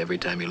same way every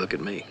time you look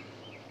at me.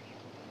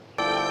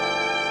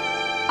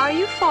 Are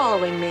you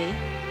following me?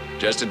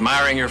 Just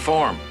admiring your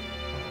form.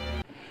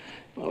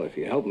 Well, if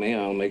you help me,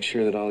 I'll make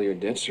sure that all your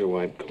debts are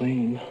wiped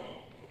clean.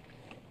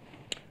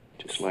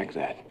 Just like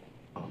that.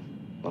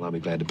 Well, I'll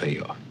be glad to pay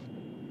you off.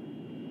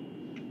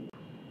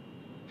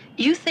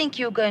 You think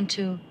you're going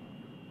to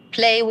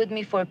play with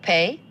me for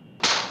pay?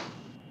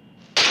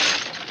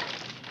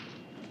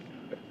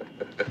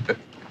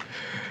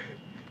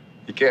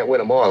 You can't win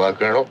them all, huh,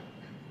 Colonel?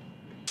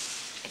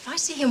 If I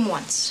see him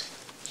once,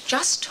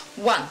 just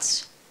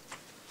once,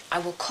 I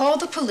will call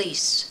the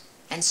police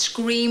and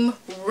scream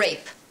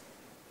rape.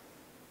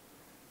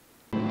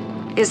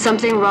 Is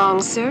something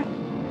wrong, sir?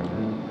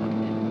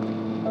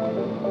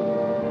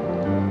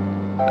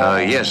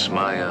 Yes,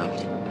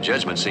 my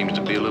judgment seems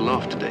to be a little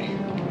off today.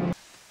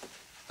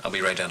 I'll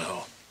be right down the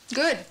hall.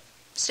 Good.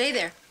 Stay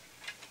there.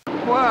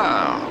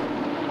 Well,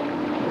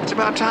 it's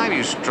about time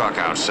you struck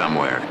out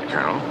somewhere,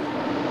 Colonel.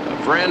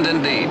 A friend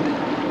indeed.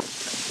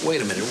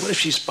 Wait a minute, what if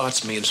she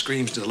spots me and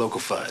screams to the local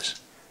fuzz?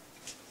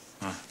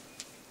 Huh.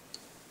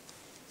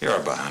 You're a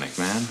bionic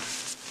man.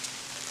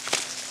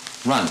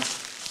 Run.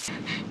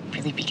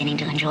 Really beginning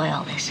to enjoy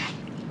all this.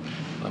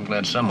 I'm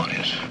glad someone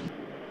is.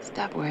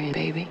 Stop worrying,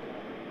 baby.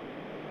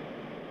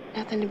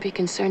 Nothing to be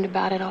concerned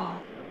about at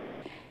all.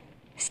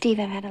 Steve,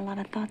 I've had a lot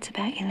of thoughts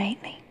about you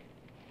lately.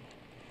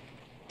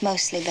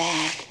 Mostly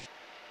bad.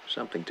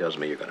 Something tells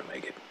me you're gonna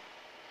make it.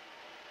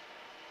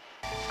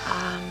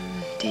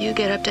 Do you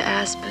get up to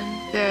Aspen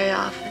very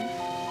often?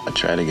 I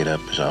try to get up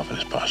as often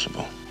as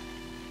possible.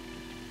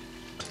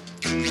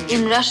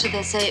 In Russia,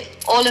 they say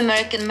all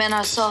American men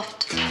are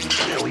soft.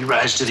 Yeah, we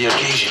rise to the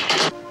occasion.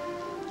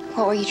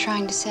 What were you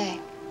trying to say?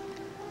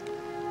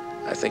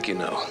 I think you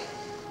know.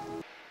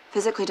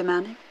 Physically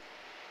demanding?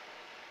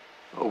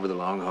 Over the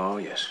long haul,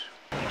 yes.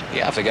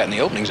 Yeah, if they got any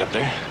openings up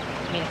there.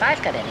 I mean, if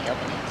I've got any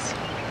openings.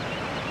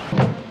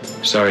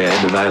 Sorry, I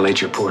had to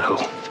violate your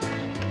porthole.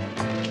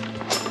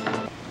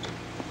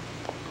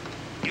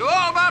 You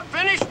all about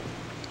finished?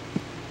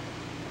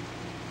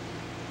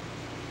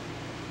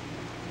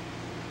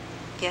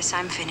 Yes,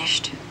 I'm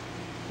finished.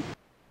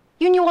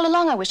 You knew all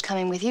along I was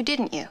coming with you,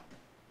 didn't you?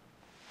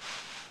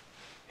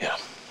 Yeah.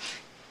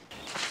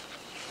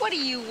 What do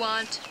you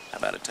want? How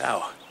about a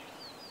towel?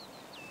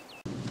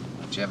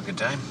 Did you have a good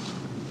time?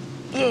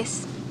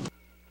 Yes.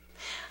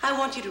 I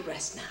want you to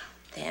rest now.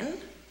 Then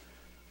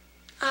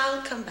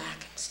I'll come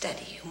back and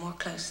study you more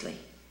closely.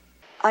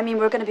 I mean,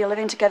 we're going to be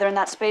living together in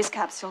that space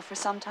capsule for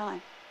some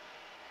time.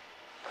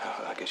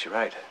 Well, I guess you're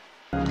right.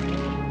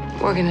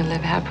 We're gonna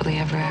live happily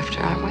ever after,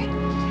 aren't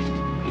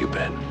we? You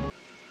bet.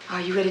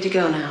 Are you ready to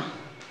go now?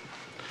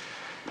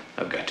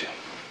 I've got to.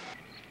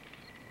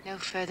 No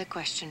further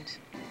questions.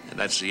 And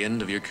that's the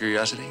end of your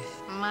curiosity?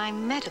 My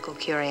medical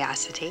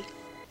curiosity.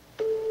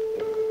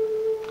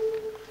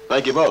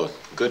 Thank you both.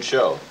 Good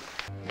show.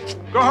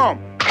 Go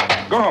home.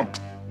 Go home.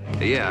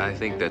 Yeah, I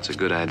think that's a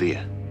good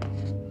idea.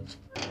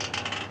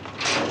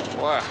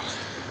 Well,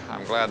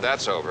 I'm glad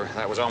that's over.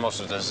 That was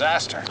almost a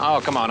disaster. Oh,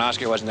 come on,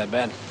 Oscar. It wasn't that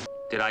bad.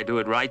 Did I do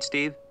it right,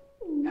 Steve?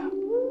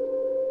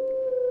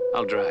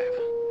 I'll drive.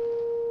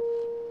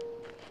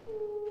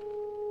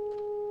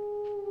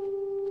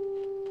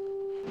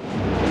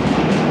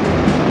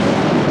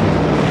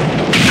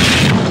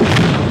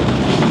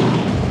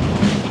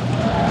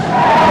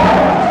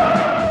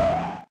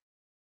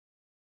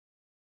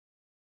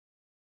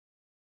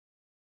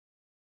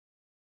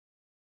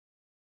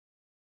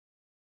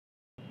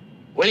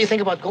 Where do you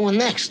think about going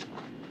next?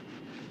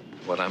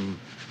 Well, I'm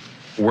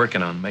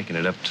working on making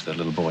it up to the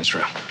little boy's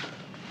room.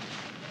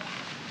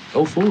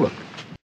 Go fool him.